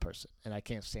normal person, and I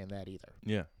can't stand that either.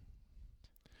 Yeah.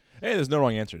 Hey, there's no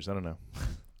wrong answers. I don't know.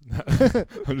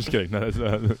 I'm just kidding. No, that's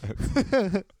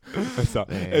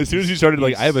not. As soon as you started,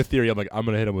 like, I have a theory, I'm like, I'm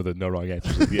going to hit him with a no wrong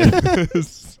answers at the end.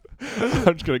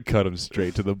 I'm just going to cut him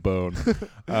straight to the bone.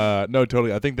 No,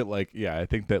 totally. I think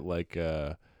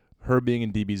that, her being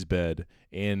in DB's bed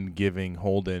and giving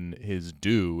Holden his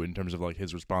due in terms of, like,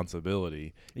 his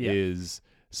responsibility is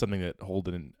something that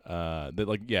Holden,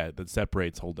 that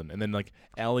separates Holden. And then, like,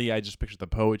 Allie, I just picture the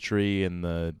poetry and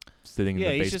the sitting in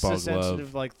the he's baseball just a glove.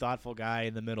 sensitive, like, thoughtful guy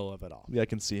in the middle of it all. Yeah, I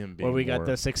can see him being Where we got more-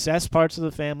 the success parts of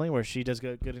the family, where she does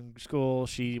good in school,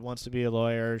 she wants to be a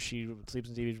lawyer, she sleeps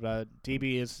in DB's bed.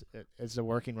 DB is a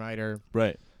working writer.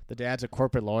 Right. The dad's a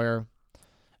corporate lawyer.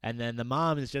 And then the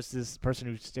mom is just this person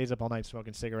who stays up all night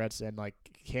smoking cigarettes and, like,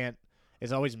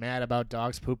 is always mad about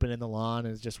dogs pooping in the lawn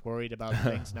and is just worried about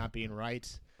things not being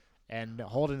right. And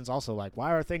Holden is also like,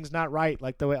 why are things not right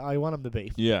like the way I want them to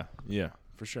be? Yeah,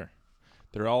 for sure.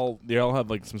 they all have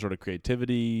like some sort of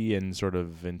creativity and sort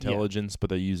of intelligence, but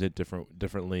they use it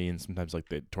differently, and sometimes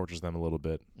like it tortures them a little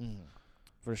bit.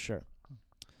 For sure.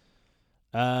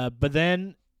 But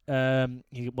then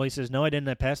he says, no, I didn't.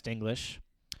 I passed English.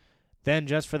 Then,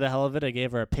 just for the hell of it, I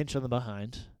gave her a pinch on the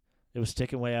behind. It was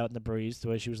sticking way out in the breeze, the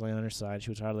way she was laying on her side.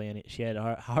 She had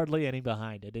hardly any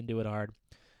behind. I didn't do it hard.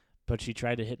 But she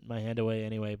tried to hit my hand away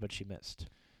anyway, but she missed.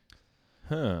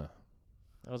 Huh.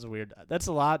 That was weird. That's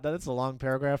a lot. That's a long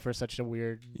paragraph for such a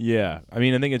weird... Yeah. I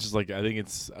mean, I think it's just like,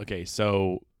 okay,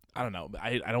 so, I don't know.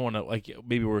 I don't want to, like,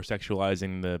 maybe we're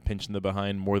sexualizing the pinch in the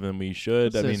behind more than we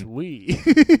should. It says we.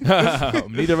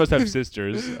 Neither of us have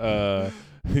sisters.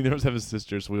 Neither of us have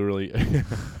sisters. We really...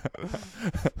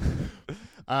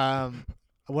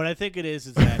 What I think it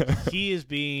is that he is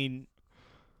being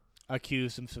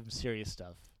accused of some serious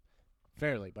stuff,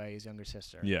 fairly, by his younger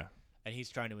sister. Yeah. And he's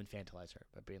trying to infantilize her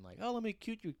by being like, "Oh, let me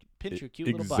pinch your cute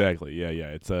little butt." Exactly. Yeah.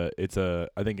 It's a.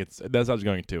 I think that's how I was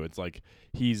going to. It's like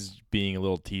he's being a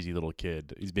little teasy little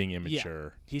kid. He's being immature.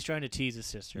 Yeah. He's trying to tease his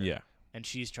sister. Yeah. And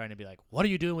she's trying to be like, "What are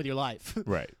you doing with your life?"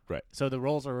 Right. So the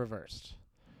roles are reversed.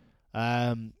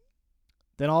 Then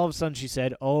all of a sudden she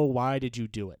said, "Oh, why did you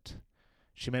do it?"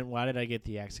 She meant, "Why did I get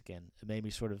the axe again?" It made me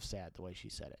sort of sad the way she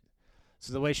said it.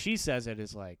 So the way she says it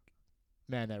is like,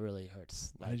 man, that really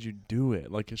hurts. Why did you do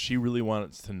it? Like, she really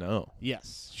wants to know.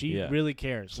 Yes, she really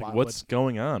cares. Like, what's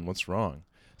going on? What's wrong?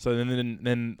 So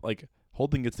then like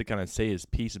Holden gets to kind of say his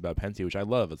piece about Pensy, which I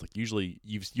love. It's like usually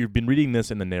you've been reading this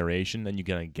in the narration and you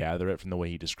kind of gather it from the way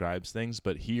he describes things,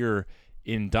 but here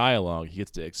in dialogue he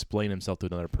gets to explain himself to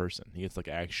another person. He gets to like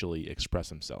actually express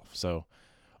himself. So,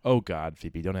 oh God,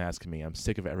 Phoebe, don't ask me. I'm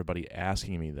sick of everybody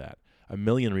asking me that. A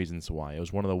million reasons why. It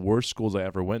was one of the worst schools I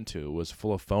ever went to. It was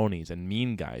full of phonies and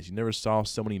mean guys. You never saw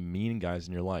so many mean guys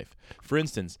in your life. For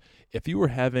instance, if you were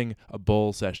having a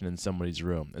bowl session in somebody's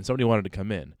room and somebody wanted to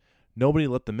come in, nobody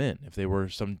let them in if they were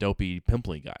some dopey,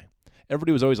 pimply guy.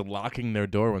 Everybody was always locking their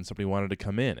door when somebody wanted to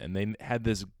come in, and they had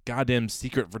this goddamn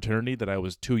secret fraternity that I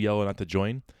was too yellow not to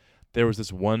join. There was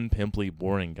this one pimply,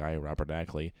 boring guy, Robert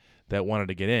Ackley, that wanted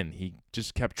to get in. He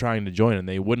just kept trying to join, and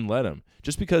they wouldn't let him.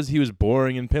 Just because he was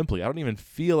boring and pimply. I don't even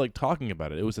feel like talking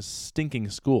about it. It was a stinking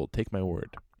school. Take my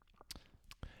word.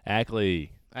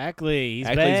 Ackley. He's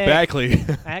back.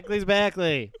 Ackley's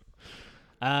Backley.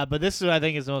 But this is what I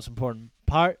think is the most important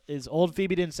part, is old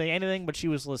Phoebe didn't say anything, but she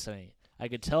was listening. I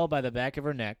could tell by the back of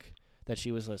her neck that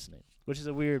she was listening, which is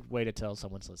a weird way to tell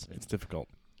someone's listening. It's difficult.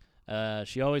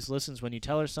 She always listens when you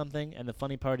tell her something, and the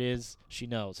funny part is she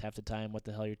knows half the time what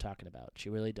the hell you're talking about.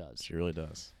 She really does. She really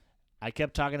does. I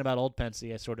kept talking about old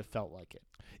Pensy. I sort of felt like it.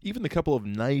 Even the couple of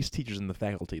nice teachers in the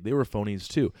faculty, they were phonies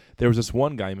too. There was this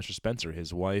one guy, Mr. Spencer.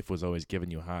 His wife was always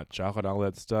giving you hot chocolate, all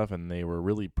that stuff, and they were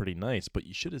really pretty nice. But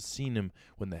you should have seen him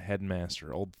when the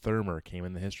headmaster, old Thurmer, came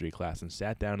in the history class and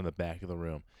sat down in the back of the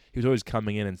room. He was always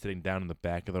coming in and sitting down in the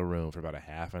back of the room for about a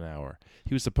half an hour.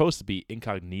 He was supposed to be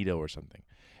incognito or something.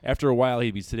 After a while,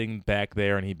 he'd be sitting back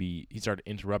there, and he'd start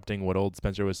interrupting what old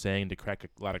Spencer was saying to crack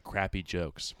a lot of crappy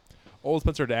jokes. Old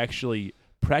Spencer would actually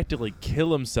practically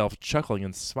kill himself chuckling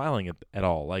and smiling at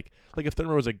all, like if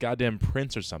Thurmer was a goddamn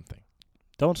prince or something.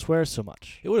 Don't swear so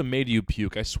much. It would have made you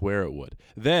puke. I swear it would.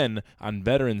 Then, on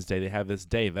Veterans Day, they have this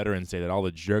day, Veterans Day, that all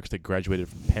the jerks that graduated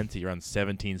from Pensy around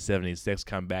 1776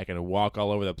 come back and walk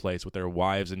all over the place with their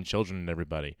wives and children and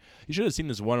everybody. You should have seen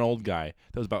this one old guy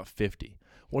that was about 50.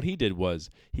 What he did was,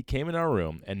 he came in our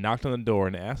room and knocked on the door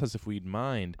and asked us if we'd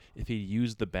mind if he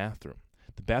used the bathroom.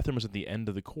 The bathroom was at the end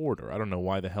of the corridor. I don't know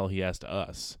why the hell he asked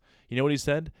us. You know what he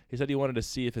said? He said he wanted to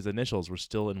see if his initials were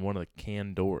still in one of the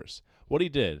can doors. What he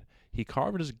did, he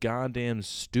carved his goddamn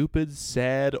stupid,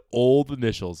 sad, old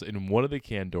initials in one of the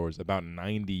can doors about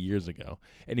 90 years ago,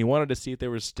 and he wanted to see if they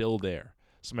were still there.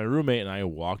 So my roommate and I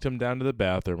walked him down to the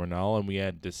bathroom and all, and we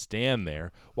had to stand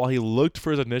there while he looked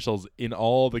for his initials in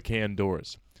all the can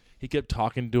doors. He kept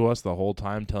talking to us the whole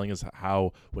time, telling us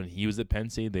how when he was at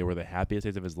Pensy, they were the happiest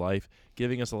days of his life,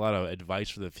 giving us a lot of advice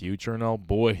for the future and all.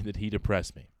 Boy, did he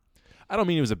depress me. I don't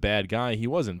mean he was a bad guy. He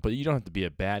wasn't, but you don't have to be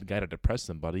a bad guy to depress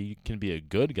somebody. You can be a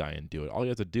good guy and do it. All you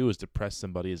have to do is depress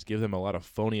somebody, is give them a lot of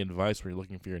phony advice when you're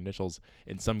looking for your initials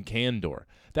in some can door.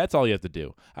 That's all you have to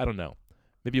do. I don't know.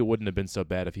 Maybe it wouldn't have been so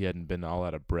bad if he hadn't been all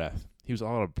out of breath. He was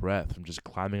all out of breath from just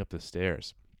climbing up the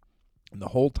stairs. And the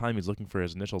whole time he's looking for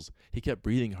his initials, he kept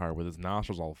breathing hard with his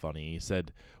nostrils all funny. He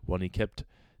said when he kept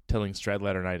telling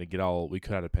Stradlater and I to get all we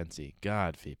could out of Pensy,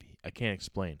 God, Phoebe, I can't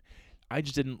explain. I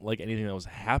just didn't like anything that was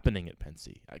happening at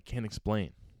Pensy. I can't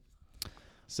explain.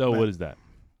 So what is that?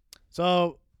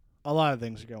 So a lot of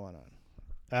things are going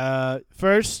on.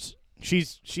 First,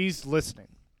 she's listening.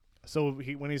 So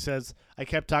when he says, I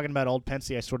kept talking about old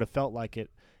Pensy, I sort of felt like it.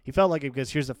 He felt like it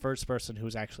because here's the first person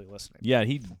who's actually listening. Yeah,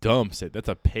 he dumps it. That's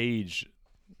a page,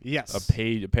 Yes.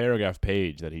 a paragraph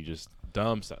page that he just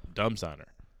dumps on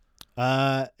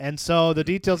her. And so the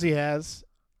details he has,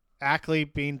 Ackley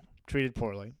being treated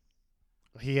poorly.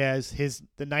 He has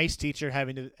the nice teacher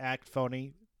having to act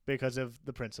phony because of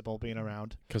the principal being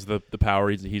around. Because the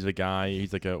power, he's a guy.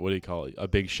 He's like what do you call it? A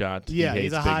big shot. Yeah, He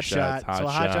he's hates a big hot shots, shot. So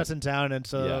hot shot's in town, and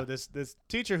so Yeah. this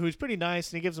teacher who's pretty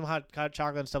nice, and he gives him hot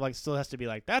chocolate and stuff, like, still has to be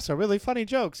like, that's a really funny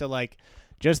joke. So like,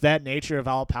 just that nature of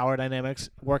all power dynamics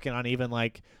working on even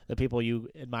like the people you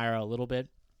admire a little bit.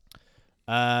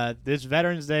 This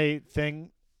Veterans Day thing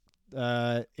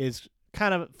is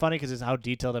kind of funny because it's how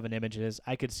detailed of an image it is.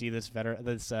 I could see this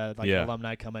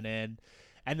alumni coming in.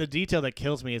 And the detail that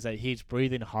kills me is that he's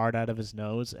breathing hard out of his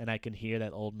nose, and I can hear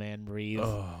that old man breathe.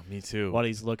 Oh, me too. What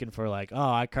he's looking for, like,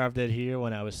 oh, I carved it here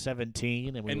when I was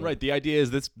 17. And right, the idea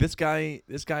is this guy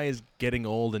is getting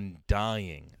old and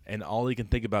dying, and all he can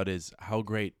think about is how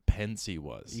great Pensy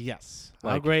was. Yes. How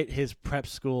Like, great his prep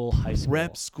school, high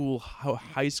school.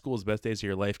 high school's best days of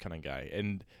your life kind of guy.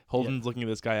 And Holden's looking at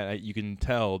this guy, and you can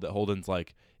tell that Holden's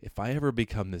like, if I ever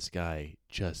become this guy,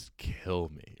 just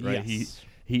kill me. Right? Yes.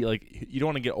 He like, you don't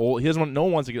want to get old. No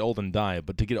one wants to get old and die,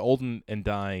 but to get old and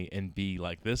die and be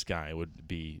like this guy would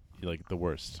be like the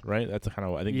worst, right? That's kind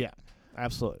of, I think. Yeah,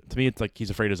 absolutely. To me, it's like he's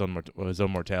afraid of his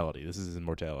own mortality. This is his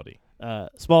mortality.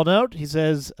 Small note, he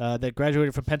says that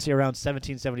graduated from Pensy around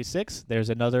 1776. There's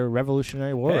another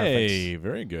Revolutionary War Hey, reference.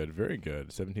 very good, very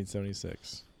good.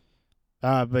 1776.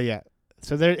 But yeah,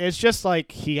 so it's just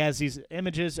like he has these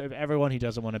images of everyone he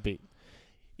doesn't want to be.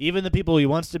 Even the people he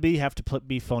wants to be have to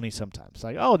be phony sometimes.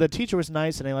 Like, oh, the teacher was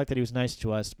nice, and I like that he was nice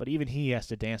to us, but even he has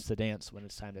to dance the dance when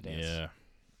it's time to dance.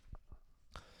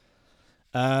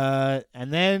 Yeah.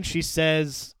 And then she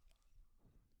says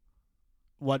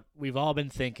what we've all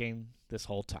been thinking this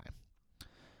whole time.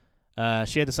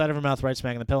 She had the side of her mouth right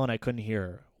smack in the pillow, and I couldn't hear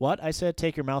her. What? I said,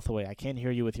 take your mouth away. I can't hear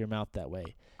you with your mouth that way.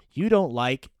 You don't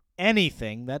like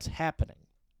anything that's happening.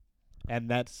 And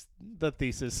that's the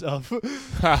thesis of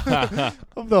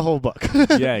of the whole book.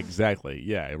 Yeah, exactly.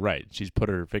 Yeah, right. She's put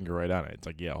her finger right on it. It's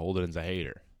like, yeah, Holden's a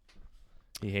hater.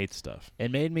 He hates stuff.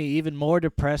 It made me even more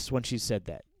depressed when she said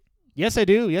that. Yes, I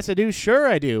do. Yes, I do. Sure,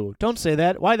 I do. Don't say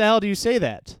that. Why the hell do you say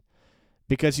that?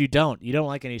 Because you don't. You don't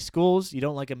like any schools. You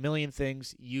don't like a million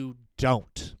things. You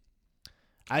don't.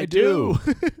 I do.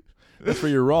 That's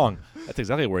where you're wrong. That's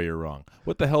exactly where you're wrong.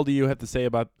 What the hell do you have to say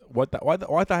about why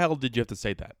the hell did you have to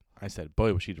say that? I said,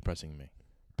 boy, was she depressing me.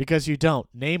 Because you don't.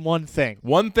 Name one thing.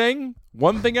 One thing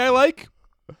I like?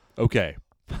 Okay.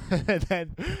 And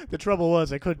then the trouble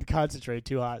was I couldn't concentrate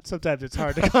too hard. Sometimes it's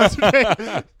hard to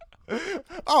concentrate.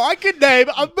 Oh, I could name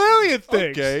a million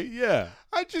things. Okay, yeah.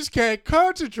 I just can't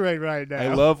concentrate right now.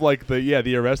 I love like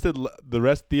the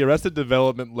arrested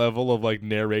development level of like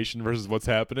narration versus what's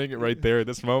happening right there at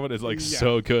this moment is like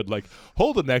so good. Like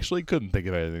Holden actually couldn't think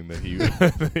of anything that he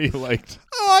that he liked.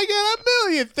 Oh, I got a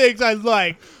million things I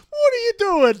like. What are you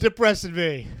doing depressing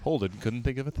me? Holden couldn't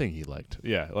think of a thing he liked.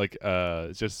 Yeah, like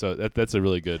it's just so that's a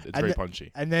really good. It's very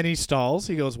punchy. And then he stalls.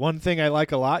 He goes, "One thing I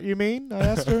like a lot, you mean?" I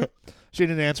asked her. She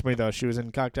didn't answer me though. She was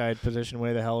in cockeyed position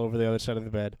way the hell over the other side of the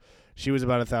bed. She was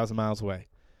about 1,000 miles away.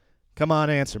 Come on,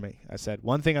 answer me. I said,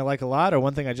 one thing I like a lot or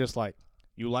one thing I just like?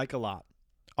 You like a lot.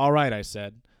 All right, I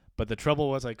said. But the trouble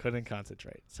was I couldn't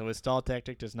concentrate. So his stall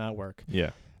tactic does not work.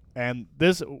 Yeah. And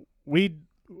this,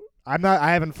 I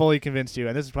haven't fully convinced you,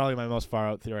 and this is probably my most far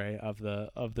out theory of the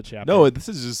chapter. No, this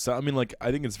is just, I mean, like,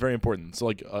 I think it's very important. So,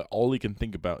 like, all he can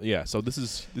think about, yeah, so this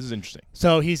is interesting.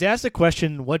 So he's asked a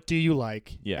question, what do you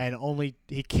like? Yeah. And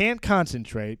he can't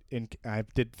concentrate, I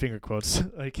did finger quotes,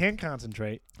 he can't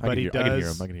concentrate, but he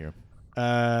does. I can hear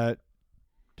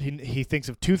him. He thinks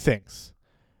of two things.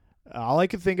 All I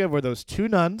could think of were those two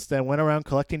nuns that went around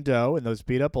collecting dough in those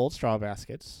beat-up old straw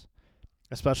baskets,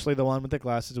 especially the one with the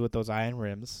glasses with those iron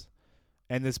rims.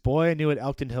 And this boy I knew at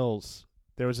Elkton Hills.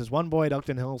 There was this one boy at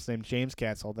Elkton Hills named James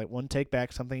Castle that wouldn't take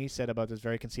back something he said about this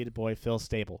very conceited boy, Phil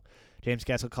Stable. James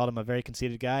Castle called him a very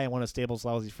conceited guy, and one of Stable's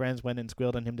lousy friends went and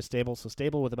squealed on him to Stable, so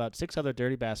Stable, with about 6 other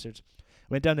dirty bastards,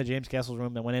 went down to James Castle's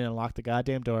room and went in and locked the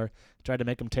goddamn door, tried to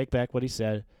make him take back what he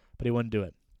said, but he wouldn't do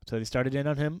it. So they started in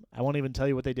on him. I won't even tell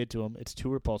you what they did to him. It's too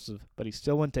repulsive, but he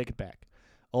still wouldn't take it back.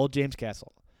 Old James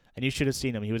Castle. And you should have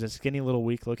seen him. He was a skinny little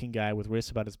weak-looking guy with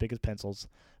wrists about as big as pencils.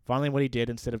 Finally, what he did,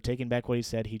 instead of taking back what he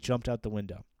said, he jumped out the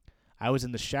window. I was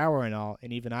in the shower and all,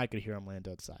 and even I could hear him land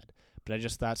outside. But I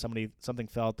just thought something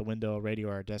fell out the window, a radio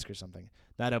or a desk or something.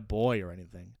 Not a boy or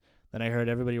anything. Then I heard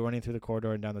everybody running through the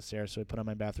corridor and down the stairs, so I put on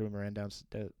my bathroom and ran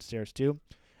downstairs too.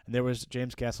 And there was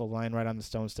James Castle lying right on the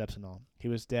stone steps and all. He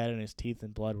was dead, and his teeth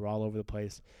and blood were all over the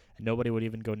place, and nobody would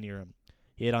even go near him.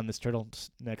 He had on this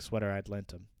turtleneck sweater I'd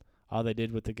lent him. All they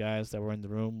did with the guys that were in the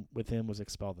room with him was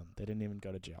expel them. They didn't even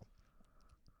go to jail.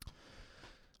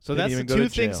 So that's the two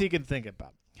things he can think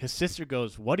about. His sister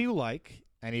goes, "What do you like?"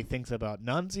 And he thinks about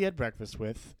nuns he had breakfast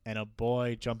with and a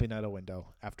boy jumping out a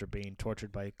window after being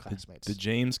tortured by classmates. The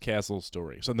James Castle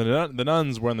story. So the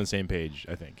nuns were on the same page,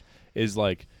 I think. Is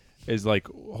like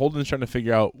Holden's trying to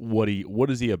figure out what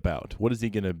is he about? What is he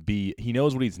going to be? He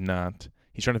knows what he's not.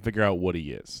 He's trying to figure out what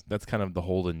he is. That's kind of the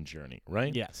Holden journey,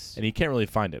 right? Yes. And he can't really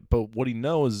find it. But what he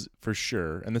knows for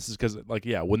sure, and this is because,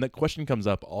 when that question comes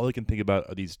up, all he can think about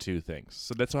are these two things.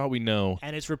 So that's how we know.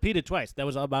 And it's repeated twice. That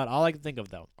was about all I could think of,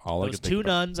 though. Those two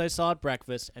nuns I saw at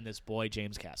breakfast and this boy,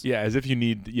 James Castle. Yeah, as if you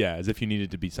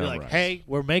needed to be summarized. Like, hey,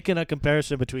 we're making a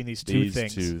comparison between these two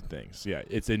things. Yeah,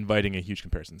 it's inviting a huge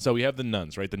comparison. So we have the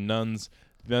nuns, right? The nuns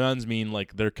mean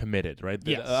like they're committed, right?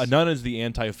 Yes. A nun is the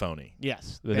anti-phony.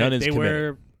 Yes. The nun is committed. They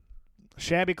wear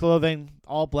shabby clothing,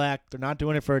 all black. They're not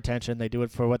doing it for attention. They do it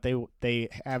for what they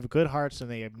have good hearts, and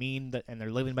they mean that, and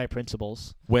they're living by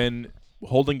principles. When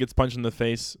Holden gets punched in the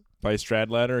face by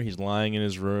Stradlater, he's lying in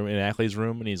his room, in Ackley's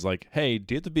room, and he's like, "Hey,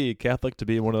 do you have to be a Catholic to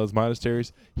be in one of those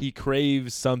monasteries?" He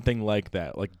craves something like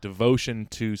that, like devotion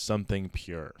to something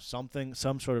pure. Some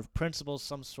sort of principle,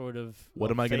 some sort of what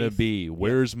am I going to be?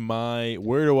 Where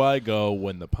do I go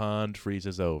when the pond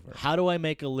freezes over? How do I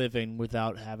make a living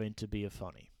without having to be a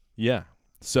phony? Yeah.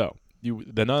 So,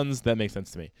 the nuns, that makes sense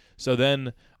to me. So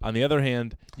then, on the other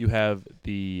hand, you have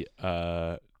the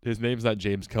his name's not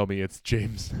James Comey, it's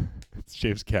James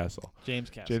Castle. James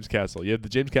Castle. James Castle. You have the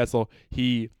James Castle.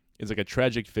 He is like a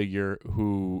tragic figure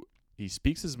who he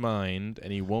speaks his mind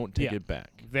and he won't take it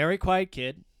back. Very quiet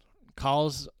kid,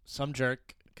 calls some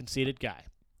jerk, conceited guy.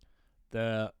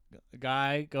 The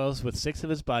guy goes with 6 of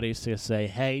his buddies to say,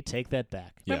 "Hey, take that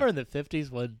back." Yeah. Remember in the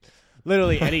 50s when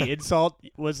literally any insult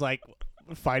was like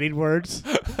fighting words?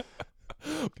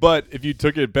 But if you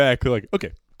took it back, they're like,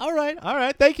 okay. All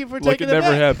right. Thank you for taking it back. Like it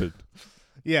never happened.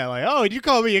 Yeah, like, oh, you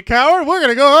call me a coward? We're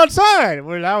going to go outside.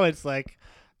 Where now it's like,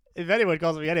 if anyone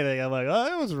calls me anything, I'm like, oh,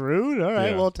 that was rude. All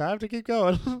right, well, time to keep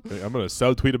going. I'm going to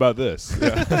subtweet about this.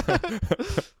 Yeah.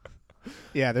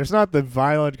 Yeah, there's not the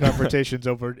violent confrontations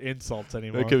over insults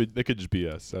anymore. It could just be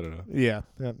us. I don't know. Yeah,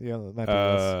 that might be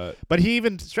us. But he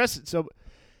even stressed, so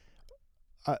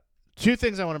two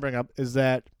things I want to bring up is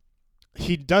that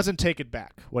he doesn't take it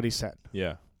back, what he said.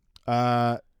 Yeah.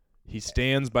 He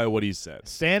stands by what he said.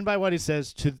 Stand by what he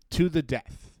says to the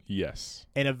death. Yes.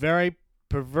 In a very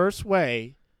perverse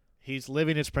way, he's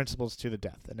living his principles to the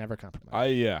death and never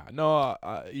compromise.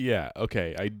 Yeah.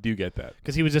 Okay, I do get that.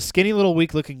 Because he was a skinny little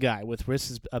weak-looking guy with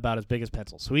wrists about as big as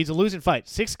pencils. So he's a losing fight.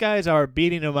 6 guys are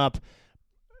beating him up,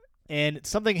 and it's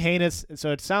something heinous.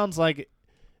 So it sounds like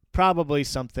probably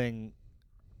something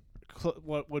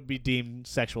what would be deemed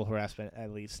sexual harassment,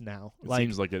 at least now. It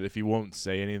seems like it. If he won't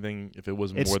say anything, if it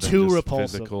was more it's than too just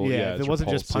repulsive. physical. Yeah, if it wasn't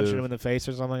repulsive. just punching him in the face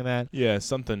or something like that. Yeah,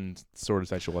 something sort of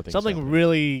sexual, I think. Something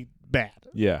really bad.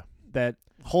 Yeah. That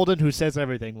Holden, who says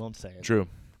everything, won't say it. True.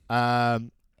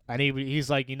 And he's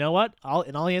like, you know what?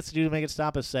 All he has to do to make it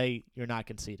stop is say, you're not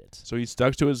conceited. So he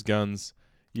stuck to his guns.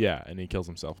 Yeah, and he kills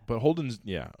himself. But Holden's,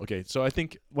 okay. So I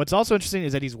think what's also interesting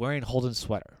is that he's wearing Holden's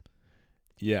sweater.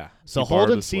 Yeah. So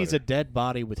Holden sees a dead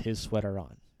body with his sweater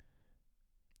on.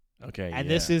 Okay. And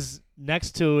this is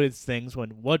next to his things when,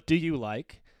 what do you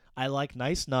like? I like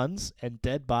nice nuns and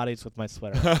dead bodies with my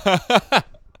sweater on.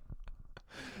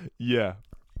 Yeah.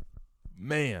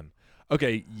 Man.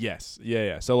 Okay, yes.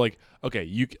 Yeah. So okay,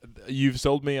 you've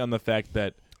sold me on the fact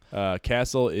that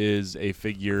Castle is a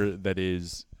figure that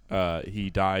is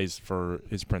he dies for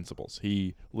his principles.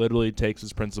 He literally takes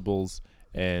his principles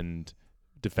and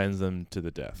defends them to the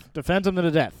death.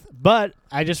 But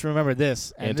I just remember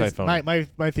this. And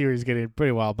my theory is getting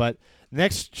pretty wild. But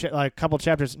next couple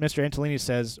chapters, Mr. Antolini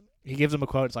says, he gives him a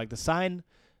quote. It's like, the sign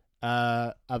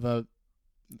of a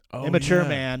immature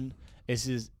man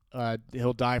is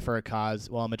he'll die for a cause,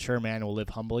 while a mature man will live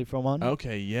humbly for one.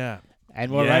 Okay, yeah.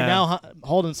 And right now,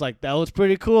 Holden's like, that was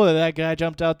pretty cool that guy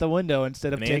jumped out the window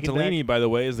instead of taking Antolini, by the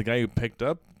way, is the guy who picked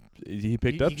up James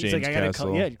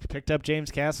Castle. He picked up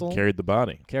James Castle. Carried the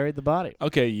body.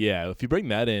 Okay, yeah. If you bring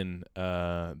that in,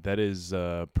 that is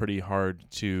pretty hard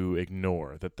to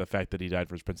ignore, that the fact that he died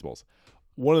for his principles.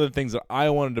 One of the things that I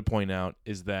wanted to point out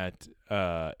is that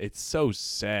it's so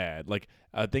sad. Like,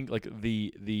 I think like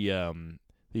the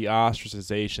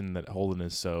ostracization that Holden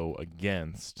is so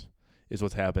against is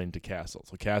what's happening to Castle.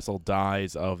 So Castle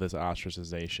dies of this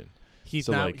ostracization. He's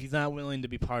not willing to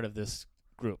be part of this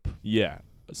group. Yeah.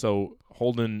 so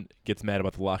Holden gets mad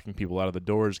about the locking people out of the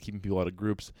doors, keeping people out of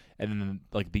groups, and then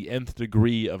like the nth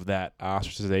degree of that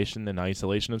ostracization and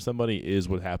isolation of somebody is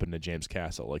what happened to James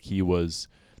Castle. Like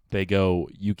they go,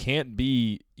 you can't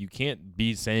be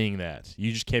saying that.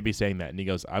 You just can't be saying that. And he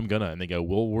goes, I'm gonna. And they go,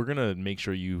 well, we're gonna make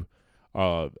sure you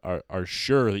are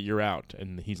sure that you're out.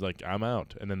 And he's like, I'm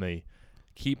out. And then they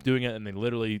keep doing it, and they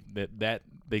literally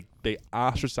they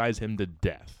ostracize him to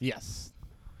death. Yes.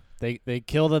 They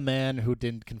kill the man who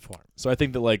didn't conform. So I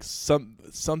think that like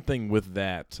something with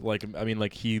that, like I mean,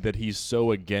 like he's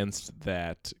so against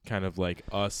that kind of like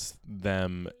us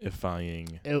them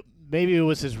ifying. Maybe it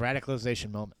was his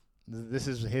radicalization moment. This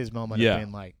is his moment of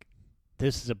being like,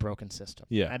 this is a broken system.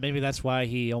 Yeah, and maybe that's why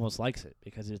he almost likes it,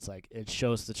 because it's like it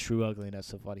shows the true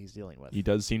ugliness of what he's dealing with. He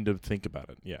does seem to think about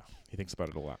it. Yeah, he thinks about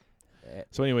it a lot.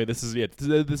 So anyway, this is a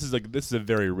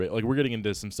very like we're getting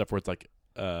into some stuff where it's like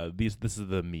this is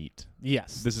the meat.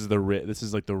 Yes. This is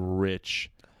the the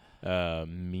rich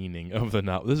meaning of the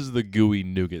novel. This is the gooey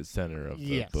nougat center of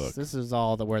the book. This is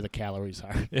all where the calories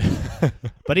are.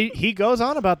 But he goes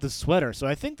on about the sweater. So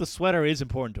I think the sweater is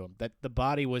important to him, that the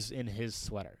body was in his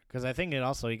sweater, because I think he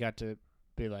got to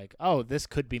be like, oh, this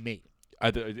could be me.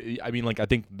 I mean, like, I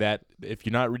think that if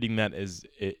you're not reading that as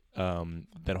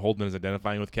that Holden is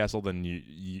identifying with Castle, then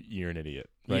you're an idiot,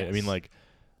 right? Yes. I mean, like,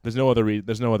 there's no other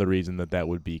reason that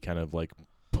would be kind of like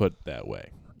put that way.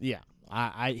 Yeah,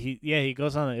 he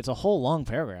goes on. It's a whole long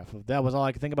paragraph. That was all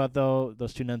I could think about, though.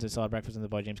 Those two nuns I saw at breakfast in the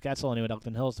boy James Castle. I knew at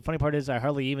Elkton Hills. The funny part is I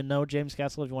hardly even know James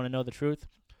Castle. If you want to know the truth,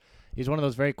 he's one of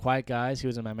those very quiet guys. He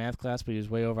was in my math class, but he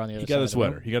was way over on the other side.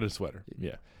 He got a sweater.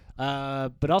 Yeah.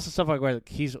 But also stuff like where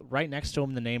he's right next to him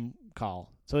in the name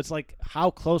call. So it's like how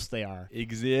close they are.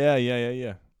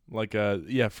 Yeah. Like, for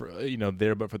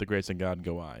there, but for the grace of God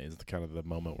go I is kind of the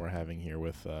moment we're having here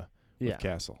with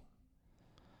Castle.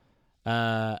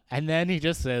 And then he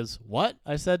just says, "What?"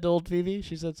 I said to old Phoebe.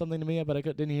 She said something to me, but I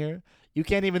didn't hear. You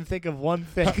can't even think of one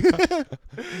thing.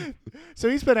 So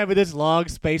he's been having this long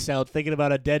space out thinking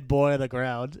about a dead boy on the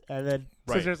ground, and then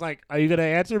Sister's like, "Are you going to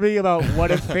answer me about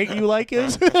what a thing you like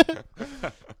is?"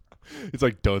 It's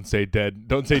like, don't say dead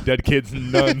kids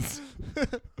and nuns.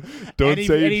 And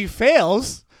he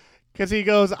fails because he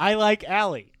goes, "I like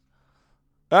Allie."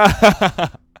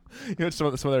 Some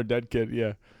other dead kid,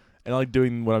 yeah. And I like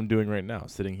doing what I'm doing right now,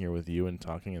 sitting here with you and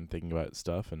talking and thinking about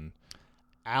stuff. And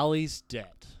Allie's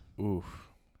dead. Oof.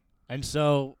 And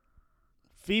so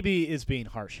Phoebe is being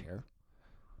harsh here.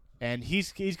 And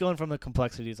he's going from the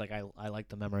complexities, like, I like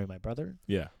the memory of my brother.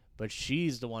 Yeah. But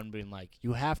she's the one being like,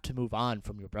 you have to move on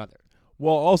from your brother.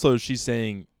 Well, also, she's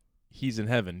saying he's in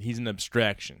heaven. He's an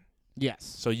abstraction. Yes.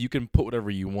 So you can put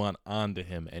whatever you want onto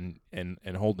him, and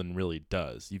Holden really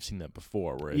does. You've seen that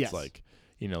before, where it's like,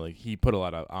 like he put a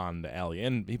lot on to Allie,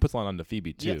 and he puts a lot on to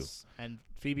Phoebe too. Yes. And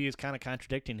Phoebe is kind of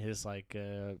contradicting his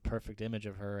perfect image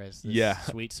of her as this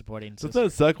sweet supporting sister. Doesn't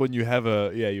that suck when you have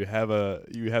an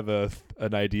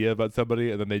idea about somebody,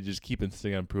 and then they just keep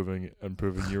insisting on proving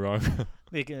you wrong?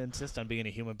 They can insist on being a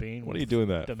human being. What are you doing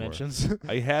that dimensions? For?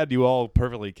 I had you all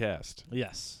perfectly cast.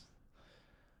 Yes.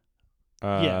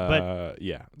 But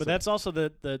that's also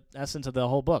the essence of the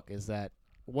whole book, is that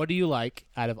what do you like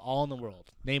out of all in the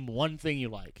world? Name one thing you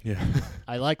like. Yeah.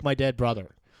 I like my dead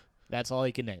brother. That's all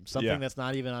he can name. Something that's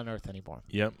not even on Earth anymore.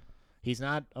 Yep. He's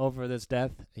not over this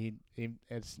death. He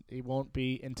won't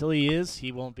be until he is.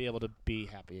 He won't be able to be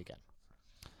happy again.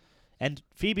 And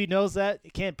Phoebe knows that. He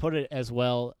can't put it as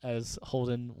well as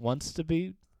Holden wants to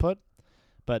be put,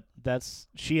 but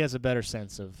she has a better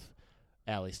sense of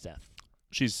Allie's death.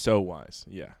 She's so wise.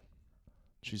 Yeah.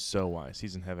 She's so wise.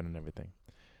 He's in heaven and everything.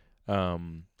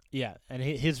 Yeah, and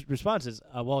his response is,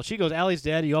 well, she goes, Allie's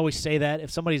dead. You always say that.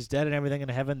 If somebody's dead and everything in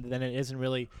heaven, then it isn't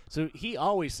really. So he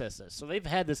always says this. So they've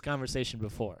had this conversation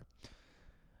before.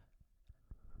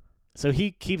 So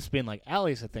he keeps being like,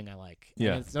 Allie's the thing I like.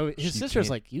 Yeah. And so his sister's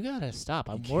like, you got to stop.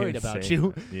 I'm worried about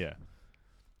you. Yeah.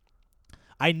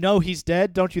 I know he's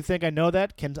dead. Don't you think I know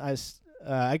that?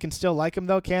 I can still like him,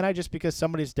 though, can't I, just because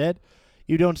somebody's dead?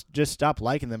 You don't just stop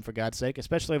liking them, for God's sake,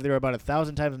 especially if they're about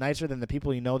 1,000 times nicer than the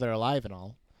people you know that are alive and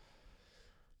all.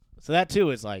 So that,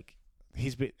 too, is like,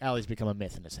 Allie's become a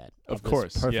myth in his head. Of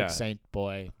course, perfect saint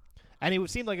boy. And he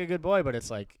seemed like a good boy, but it's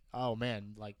like, oh,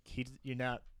 man, like, he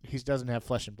doesn't have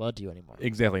flesh and blood to you anymore.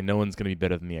 Exactly. No one's going to be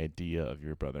better than the idea of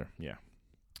your brother. Yeah.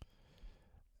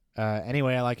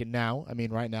 Anyway, I like it now. I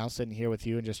mean, right now, sitting here with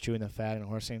you and just chewing the fat and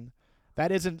horsing.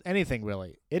 That isn't anything,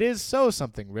 really. It is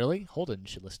something, really. Holden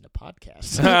should listen to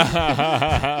podcasts.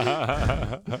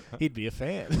 He'd be a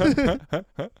fan.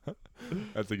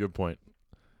 That's a good point.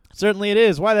 Certainly it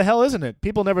is. Why the hell isn't it?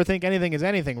 People never think anything is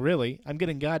anything, really. I'm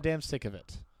getting goddamn sick of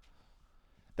it.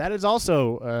 That is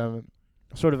also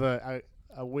sort of a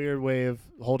weird way of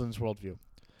Holden's worldview.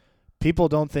 People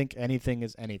don't think anything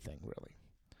is anything, really.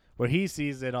 Where he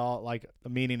sees it all, like, the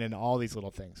meaning in all these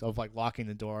little things, of, like, locking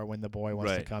the door when the boy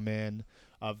wants to Right. come in,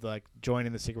 of, like,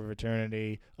 joining the secret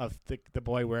fraternity, of the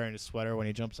boy wearing a sweater when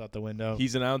he jumps out the window.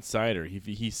 He's an outsider.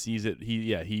 He sees it.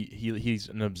 He's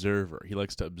an observer. He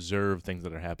likes to observe things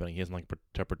that are happening. He doesn't like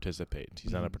to participate.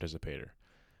 He's not a participator.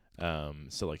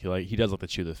 So like he does like to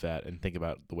chew the fat and think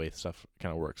about the way stuff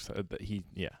kind of works.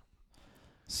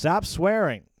 Stop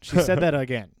swearing. She said that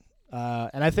again.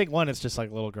 And I think, one, it's just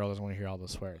like little girl doesn't want to hear all the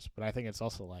swears. But I think it's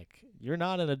also like, you're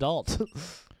not an adult.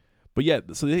 But yeah,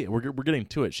 so we're getting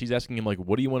to it. She's asking him, like,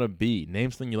 what do you want to be?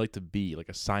 Name something you like to be, like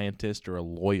a scientist or a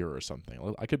lawyer or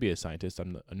something. I could be a scientist.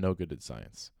 I'm no good at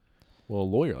science. Well, a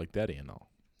lawyer like Daddy and all.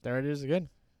 There it is again.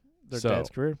 Their So, dad's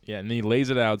career. Yeah, and then he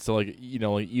lays it out. So like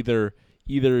either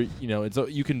it's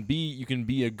you can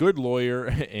be a good lawyer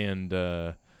and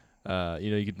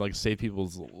you can like save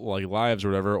people's like lives or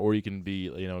whatever, or you can be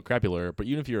a crappy lawyer. But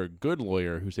even if you're a good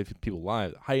lawyer who saves people's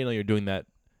lives, how do you know you're doing that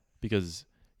because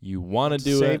you want to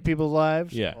do Save it? people's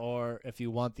lives? Yeah. Or if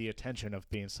you want the attention of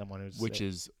being someone who's... Which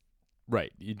is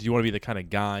right. Do you want to be the kind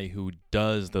of guy who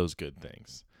does those good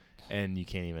things, and you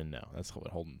can't even know? That's what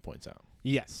Holden points out.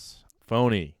 Yes.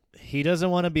 Phony. He doesn't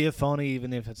want to be a phony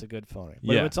even if it's a good phony.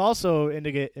 But Yeah. what's also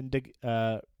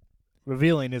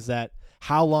revealing is that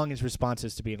how long his response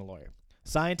is to being a lawyer.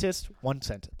 Scientist, 1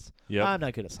 sentence. Yep. I'm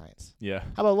not good at science. Yeah.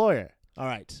 How about lawyer? All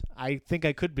right. I think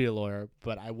I could be a lawyer,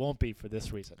 but I won't be for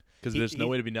this reason. Because there's no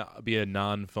way to be a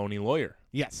non-phony lawyer.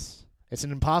 Yes. It's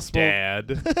an impossible... Dad.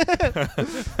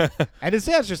 And his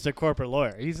dad's just a corporate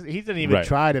lawyer. He didn't even Right.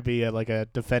 try to be a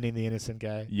defending the innocent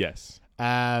guy. Yes.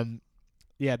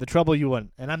 Yeah, the trouble you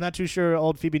won. And I'm not too sure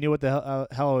old Phoebe knew what the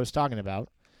hell I was talking about,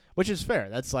 which is fair.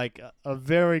 That's like a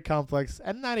very complex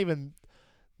and not even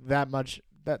that much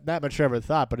of a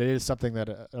thought, but it is something that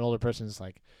an older person is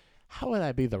like, how would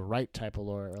I be the right type of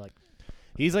lawyer? Like,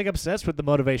 he's like obsessed with the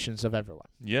motivations of everyone,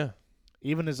 Yeah.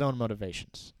 even his own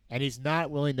motivations, and he's not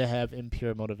willing to have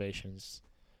impure motivations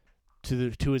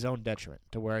to his own detriment,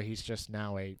 to where he's just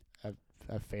now a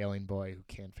failing boy who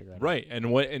can't figure it out. Right.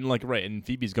 And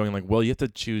Phoebe's going like, well, you have to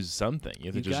choose something. You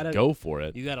have to just go for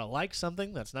it. You gotta like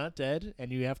something that's not dead,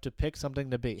 and you have to pick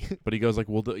something to be. But he goes like,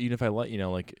 well, even if I let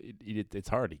it's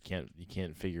hard. You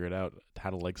can't figure it out how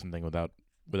to like something without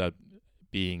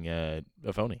being a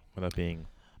phony, without being.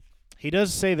 He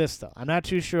does say this though. I'm not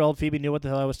too sure old Phoebe knew what the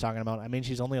hell I was talking about. I mean,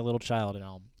 she's only a little child and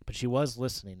all, but she was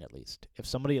listening at least. If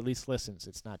somebody at least listens,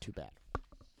 it's not too bad.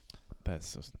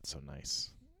 That's so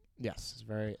nice. Yes, it's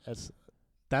very.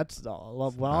 That's all.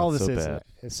 It's Well, all not this so is. bad.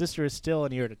 His sister is still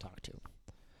an ear to talk to.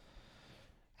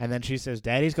 And then she says,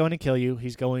 "Daddy's going to kill you.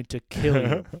 He's going to kill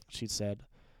you." She said.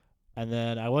 And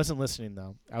then I wasn't listening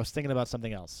though. I was thinking about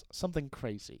something else, something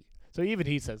crazy. So even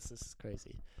he says this is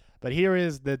crazy. But here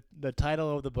is the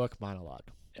title of the book,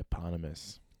 monologue.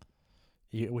 Eponymous.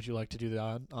 Would you like to do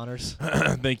the honors?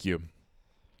 Thank you.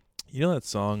 You know that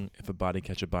song, "If a Body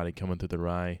Catch a Body Coming Through the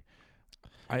Rye"?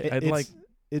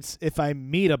 It's if I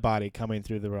meet a body coming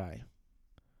through the rye.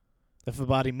 If a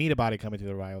body meet a body coming through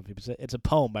the rye, old people say. It's a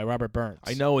poem by Robert Burns.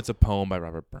 I know it's a poem by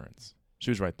Robert Burns.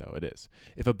 She was right, though. It is.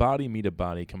 If a body meet a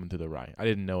body coming through the rye. I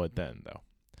didn't know it then, though.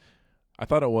 I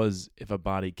thought it was if a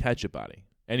body catch a body.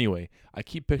 Anyway, I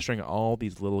keep picturing all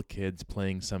these little kids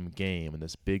playing some game in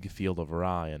this big field of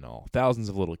rye and all. Thousands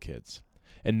of little kids.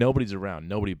 And nobody's around.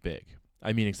 Nobody big.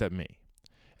 I mean, except me.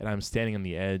 And I'm standing on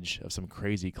the edge of some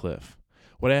crazy cliff.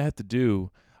 What I have to do,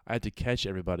 I have to catch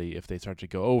everybody if they start to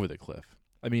go over the cliff.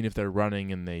 I mean, if they're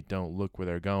running and they don't look where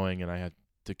they're going, and I have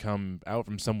to come out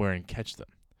from somewhere and catch them.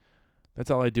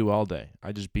 That's all I do all day.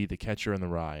 I just be the catcher in the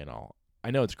rye and all. I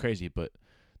know it's crazy, but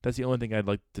that's the only thing I'd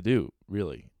like to do,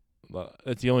 really.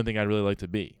 That's the only thing I'd really like to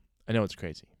be. I know it's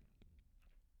crazy.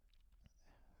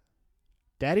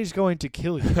 Daddy's going to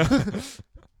kill you.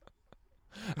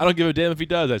 I don't give a damn if he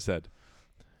does, I said.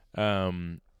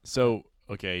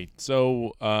 Okay,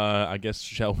 so I guess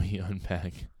shall we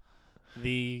unpack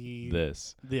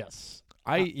this? Yes.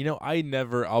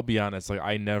 I'll be honest, like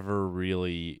I never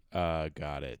really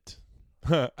got it.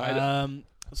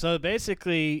 So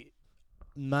basically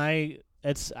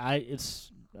it's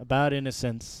about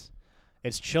innocence.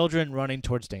 It's children running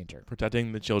towards danger.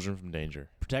 Protecting the children from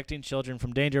danger. Protecting children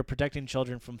from danger, protecting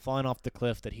children from falling off the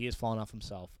cliff that he has fallen off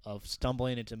himself, of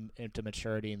stumbling into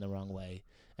maturity in the wrong way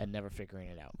and never figuring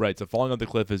it out. Right, so falling off the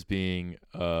cliff is being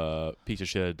a piece of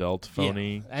shit adult,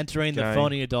 phony. Yeah. Entering guy. the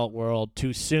phony adult world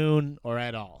too soon or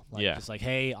at all. Like, Yeah. Just like,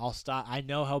 hey, I'll stop. I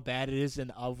know how bad it is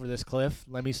over this cliff.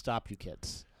 Let me stop you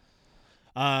kids.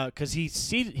 Because he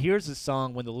hears the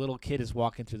song when the little kid is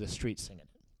walking through the street singing it.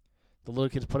 The little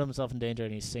kid's put himself in danger,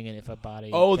 and he's singing "If a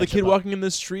Body." Oh, the Catch a kid Body. walking in the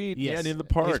street. Yes. Yeah, near the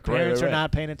park. His parents right. are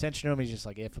not paying attention to him. He's just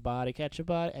like, "If a body, catch a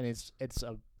body," and it's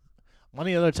one of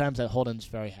the other times that Holden's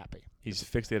very happy. He's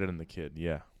fixated on the kid.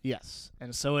 Yeah. Yes,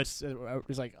 and so it's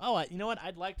like, oh, you know what?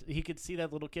 He could see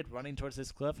that little kid running towards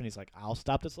this cliff, and he's like, I'll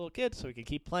stop this little kid so he can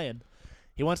keep playing.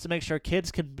 He wants to make sure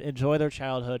kids can enjoy their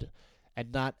childhood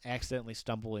and not accidentally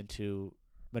stumble into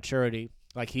maturity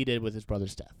like he did with his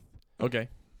brother's death. Okay.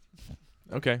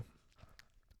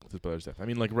 With his brother's death. I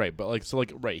mean, like, right, but like, so,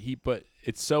 like, right. But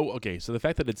it's so okay. So the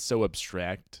fact that it's so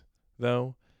abstract,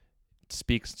 though,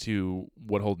 speaks to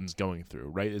what Holden's going through,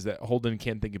 right? Is that Holden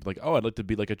can't think of like, oh, I'd like to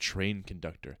be like a train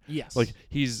conductor. Yes, Like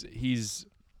he's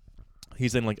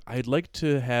saying like, I'd like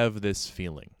to have this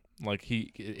feeling. Like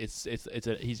he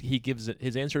gives it,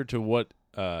 his answer to what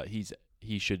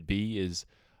he should be is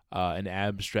an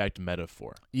abstract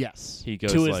metaphor. yes. He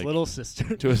goes to his like, little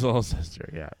sister, to his little sister,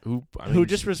 yeah, who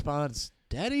just responds,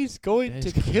 "Daddy's going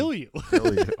to kill you."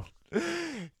 kill you.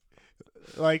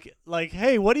 like,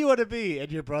 hey, what do you want to be?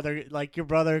 And your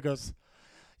brother goes,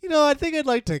 I think I'd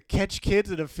like to catch kids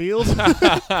in a field.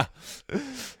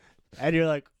 And you're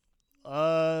like,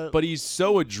 But he's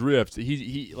so adrift.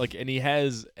 He like,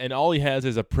 and all he has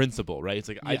is a principle, right? It's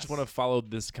like, I just Yes. want to follow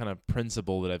this kind of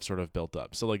principle that I've sort of built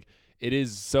up. So like, it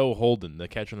is so Holden. The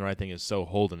Catcher in the Rye thing is so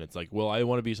Holden. It's like, well, I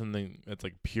want to be something that's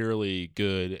like purely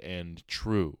good and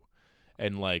true,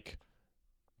 and like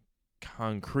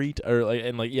concrete, or like,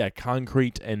 and like, yeah,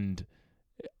 concrete and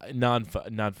not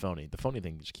phony. The phony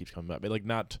thing just keeps coming up. But like,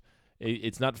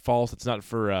 it's not false. It's not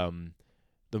for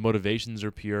the motivations are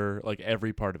pure. Like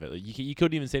every part of it. Like you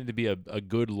couldn't even say to be a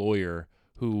good lawyer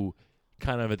who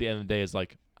kind of at the end of the day is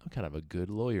like, I'm kind of a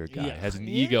good lawyer guy. Yeah. Has an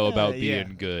ego about Yeah.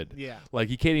 being good. yeah, Like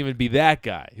he can't even be that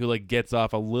guy who like gets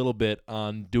off a little bit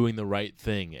on doing the right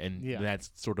thing, and Yeah.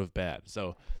 that's sort of bad.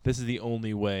 So this is the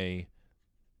only way,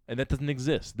 and that doesn't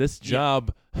exist. This Yeah.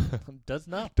 job does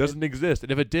not. doesn't exist,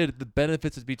 and if it did, the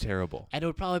benefits would be terrible. And it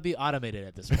would probably be automated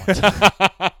at this point.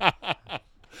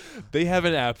 They have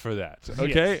an app for that.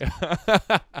 Okay.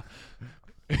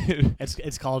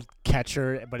 It's called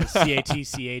Catcher, but it's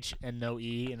CATCH and no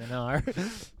E and an R.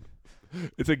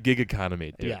 It's a gig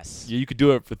economy, dude. Yes. You could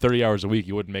do it for 30 hours a week.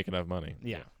 You wouldn't make enough money.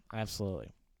 Yeah, absolutely.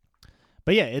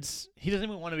 But yeah, he doesn't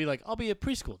even want to be like, I'll be a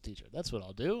preschool teacher. That's what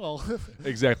I'll do.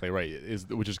 Exactly right.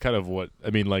 Which is kind of what I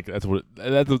mean. Like that's what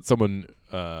someone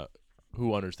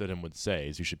who understood him would say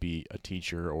is you should be a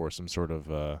teacher or some sort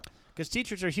of. Because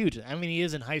teachers are huge. I mean, he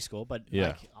is in high school, but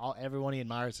Yeah. like everyone he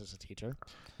admires as a teacher.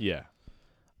 Yeah.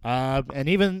 And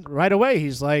even right away,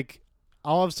 he's like,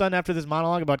 all of a sudden after this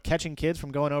monologue about catching kids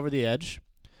from going over the edge,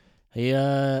 he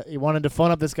wanted to phone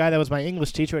up this guy that was my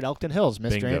English teacher at Elkton Hills,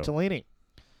 Mr. Bingo. Antolini.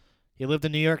 He lived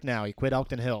in New York now. He quit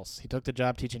Elkton Hills. He took the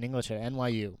job teaching English at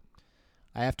NYU.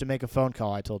 I have to make a phone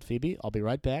call, I told Phoebe. I'll be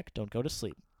right back. Don't go to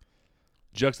sleep.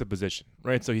 Juxtaposition,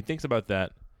 right? So he thinks about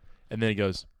that, and then he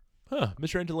goes,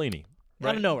 Mr. Antolini.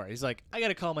 Out of nowhere. He's like, I got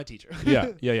to call my teacher. Yeah.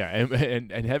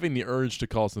 And having the urge to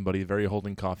call somebody, very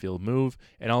Holden Caulfield move,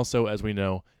 and also, as we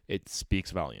know, it speaks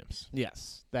volumes.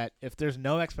 Yes. That if there's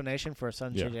no explanation for a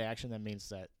sudden Yeah. change of action, that means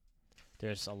that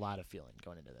there's a lot of feeling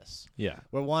going into this. Yeah.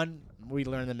 Where one, we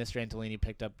learned that Mr. Antolini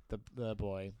picked up the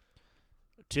boy.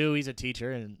 Two, he's a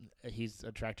teacher and he's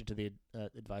attracted to the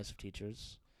advice of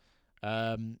teachers.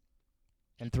 And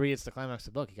three, it's the climax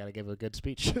of the book. You got to give a good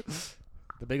speech,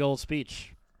 the big old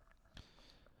speech.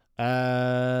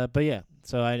 But yeah,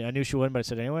 so I knew she wouldn't, but I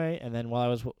said anyway. And then while I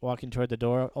was walking toward the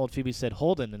door, old Phoebe said,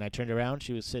 Holden. And I turned around.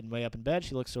 She was sitting way up in bed.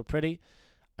 She looked so pretty.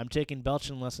 I'm taking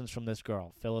belching lessons from this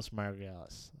girl, Phyllis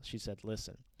Margalis. She said,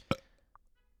 listen.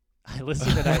 I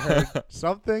listened and I heard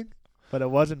something, but it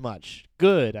wasn't much.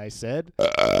 Good, I said.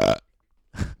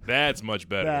 That's much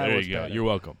better. That There was you go. better. You're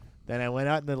welcome. Then I went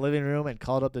out in the living room and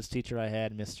called up this teacher I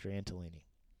had, Mr. Antolini.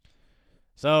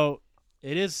 So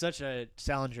it is such a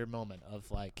Salinger moment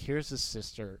of like, here's his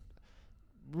sister,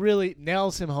 really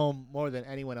nails him home more than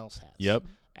anyone else has. Yep.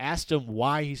 Asked him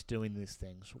why he's doing these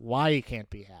things, why he can't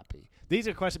be happy. These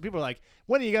are questions people are like,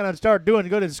 when are you going to start doing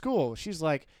good in school? She's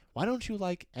like, why don't you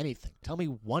like anything? Tell me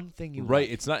one thing you Right.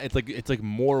 like. It's like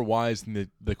more wise than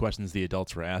the questions the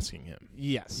adults were asking him.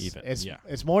 Yes. Even, yeah.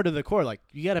 It's more to the core. Like,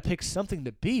 you got to pick something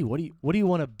to be. What do you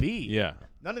want to be? Yeah.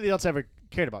 None of the adults ever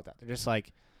cared about that. They're just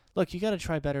like, look, you got to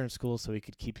try better in school so we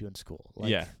could keep you in school. Like,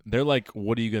 yeah. They're like,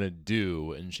 what are you going to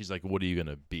do? And she's like, what are you going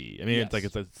to be? I mean, Yes.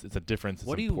 it's like it's a difference. It's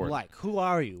what do you important. like? Who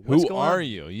are you? What's Who going are on?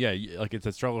 you? Yeah. Like it's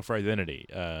a struggle for identity.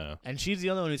 And she's the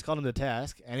only one who's called him to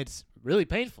task, and it's really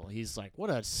painful. He's like, what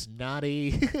a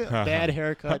snotty, bad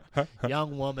haircut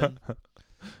young woman.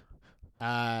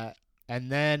 And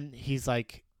then he's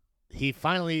like, he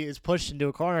finally is pushed into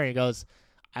a corner and he goes,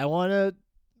 I want to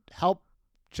help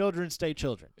children stay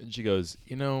children. And she goes,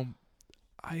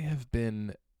 I have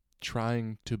been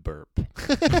trying to burp.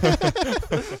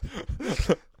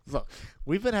 Look,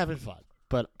 we've been having fun,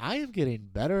 but I am getting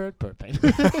better at burping.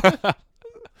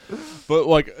 But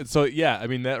like, so yeah, I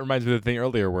mean that reminds me of the thing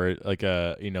earlier where like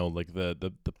like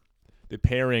the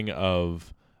pairing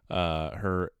of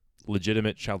her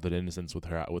legitimate childhood innocence with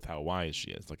how wise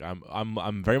she is. Like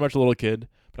I'm very much a little kid,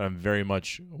 but I'm very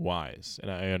much wise,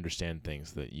 and I understand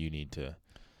things that you need to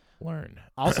learn.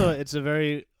 Also, it's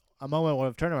a moment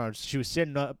of turnaround.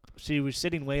 She was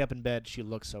sitting way up in bed. She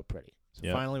looked so pretty. So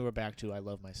Yep. Finally, we're back to I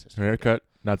love my sister. Her haircut,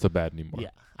 not so bad anymore. Yeah,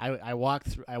 I walked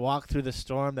through the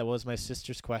storm that was my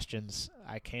sister's questions.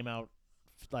 I came out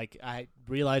like I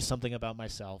realized something about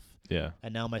myself, Yeah.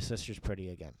 and now my sister's pretty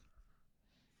again.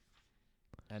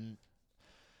 And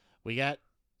we got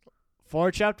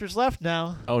 4 chapters left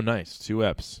now. Oh, nice. 2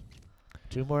 eps.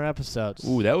 2 more episodes.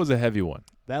 Ooh, that was a heavy one.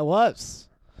 That was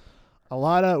a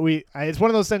lot of it's one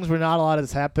of those things where not a lot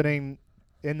is happening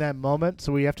in that moment,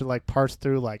 so we have to like parse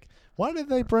through like, why did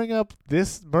they bring up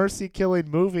this mercy killing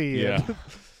movie? Yeah.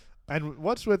 And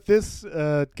what's with this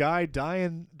guy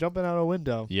dying, jumping out a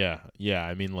window? Yeah.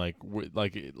 I mean, like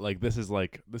this is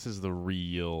the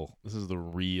real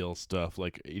stuff.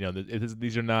 Like,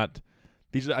 these are not.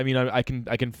 I mean, I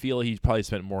can feel he probably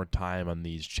spent more time on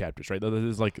these chapters, right?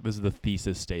 This is the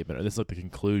thesis statement, or this is like the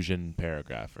conclusion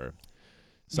paragraph, or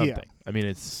something. Yeah. I mean,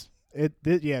 it's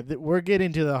we're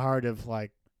getting to the heart of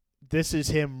like, this is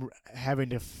him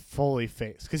having to fully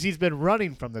face, because he's been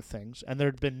running from the things and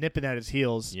they've been nipping at his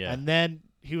heels. Yeah. And then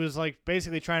he was like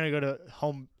basically trying to go to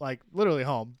home, like literally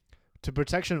home, to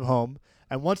protection of home.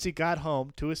 And once he got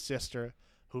home to his sister,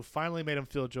 who finally made him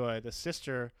feel joy, the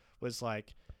sister was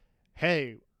like,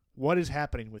 hey, what is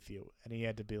happening with you? And he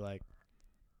had to be like,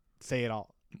 say it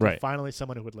all. right. Finally,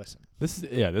 someone who would listen. This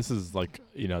is like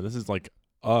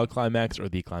a climax or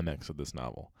the climax of this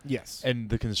novel. Yes. And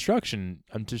the construction,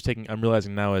 I'm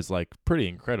realizing now is like pretty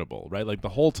incredible, right? Like the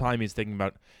whole time he's thinking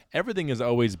about, everything is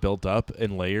always built up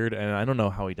and layered, and I don't know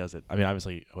how he does it. I mean,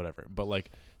 obviously, whatever. But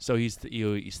like, so he's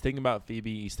thinking about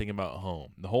Phoebe, he's thinking about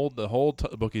home. The whole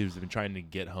book he's been trying to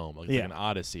get home, like, it's like an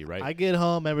odyssey, right? I get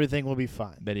home, everything will be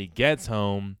fine. Then he gets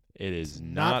home, it is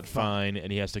not not fine,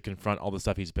 and he has to confront all the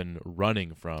stuff he's been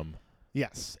running from.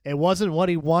 Yes. It wasn't what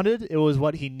he wanted, it was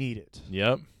what he needed.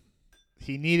 Yep.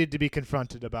 He needed to be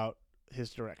confronted about his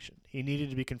direction. He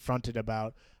needed to be confronted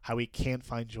about how he can't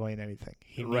find joy in anything.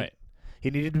 He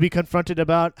needed to be confronted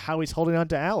about how he's holding on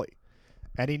to Allie.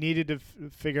 And he needed to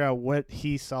figure out what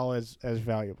he saw as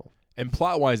valuable. And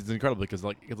plot-wise, it's incredible because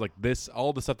like this,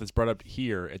 all the stuff that's brought up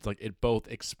here, it's like it both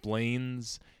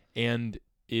explains and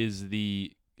is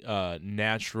the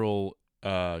natural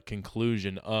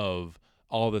conclusion of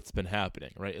all that's been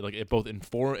happening, right? Like it both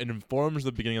informs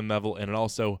the beginning of the novel, and it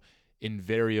also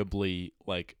invariably,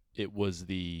 like, it was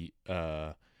the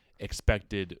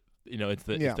expected, it's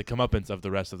the comeuppance of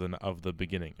the rest of the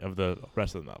beginning of the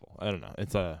rest of the novel. I don't know.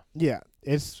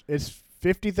 It's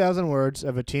 50,000 words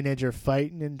of a teenager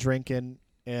fighting and drinking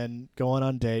and going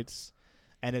on dates,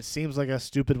 and it seems like a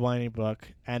stupid whining book.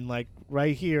 And like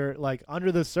right here, like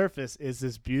under the surface, is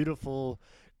this beautiful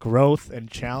growth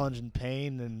and challenge and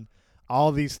pain and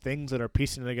all these things that are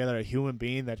piecing together a human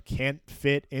being that can't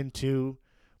fit into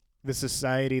the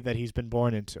society that he's been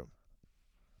born into.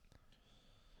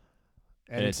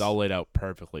 And it's all laid out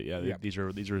perfectly. Yeah. These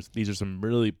are some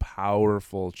really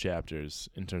powerful chapters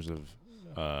in terms of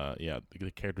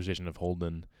the characterization of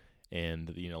Holden, and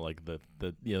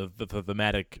the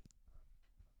thematic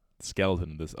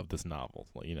skeleton of this novel.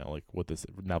 Like what this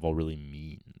novel really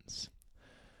means.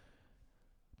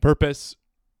 Purpose,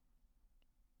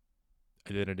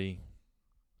 identity,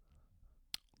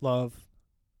 love,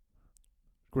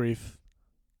 grief,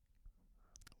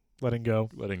 letting go.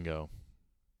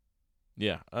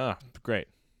 Yeah. Great.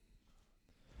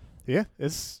 Yeah,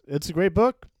 it's a great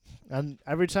book, and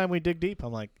every time we dig deep,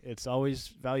 I'm like, it's always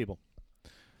valuable.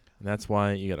 And that's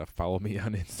why you gotta follow me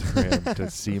on Instagram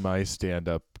to see my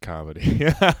stand-up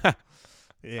comedy.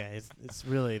 Yeah, it's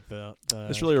really the.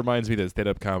 This really reminds me that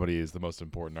stand-up comedy is the most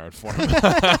important art form.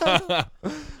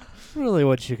 Really,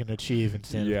 what you can achieve in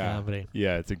stand-up comedy.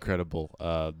 Yeah, it's incredible.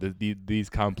 These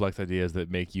complex ideas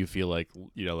that make you feel like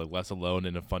like less alone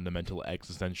in a fundamental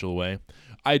existential way.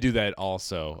 I do that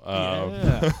also.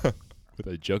 With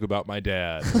a joke about my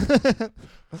dad.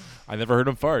 I never heard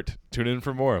him fart. Tune in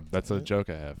for more. That's a joke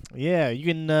I have. Yeah,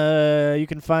 you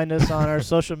can find us on our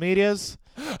social medias.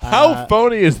 How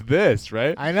phony is this,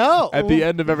 right? I know. At the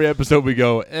end of every episode, we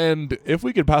go, and if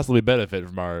we could possibly benefit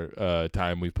from our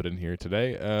time we put in here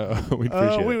today, we'd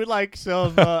appreciate we it. would like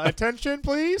some attention,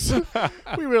 please.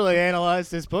 We really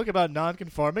analyzed this book about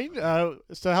non-conforming to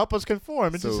help us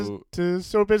conform to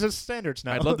show business standards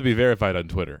now. I'd love to be verified on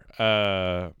Twitter.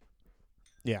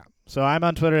 Yeah. So I'm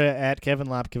on Twitter at Kevin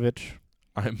Lapkovich.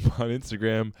 I'm on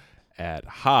Instagram at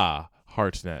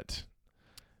HaHeartNet.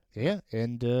 Yeah,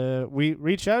 and we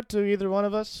reach out to either one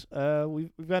of us.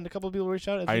 We've gotten a couple of people reach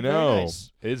out. It's I been very know.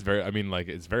 nice. It's very. I mean, like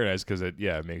it's very nice because it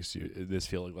makes this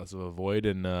feel like less of a void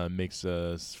and makes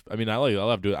us. I mean, I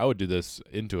would do this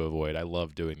into a void. I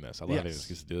love doing this. I love having an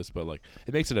excuse to do this, but like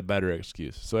it makes it a better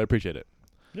excuse. So I appreciate it.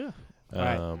 Yeah. All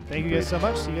right. Thank you guys so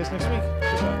much. See you guys next week.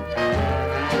 Goodbye.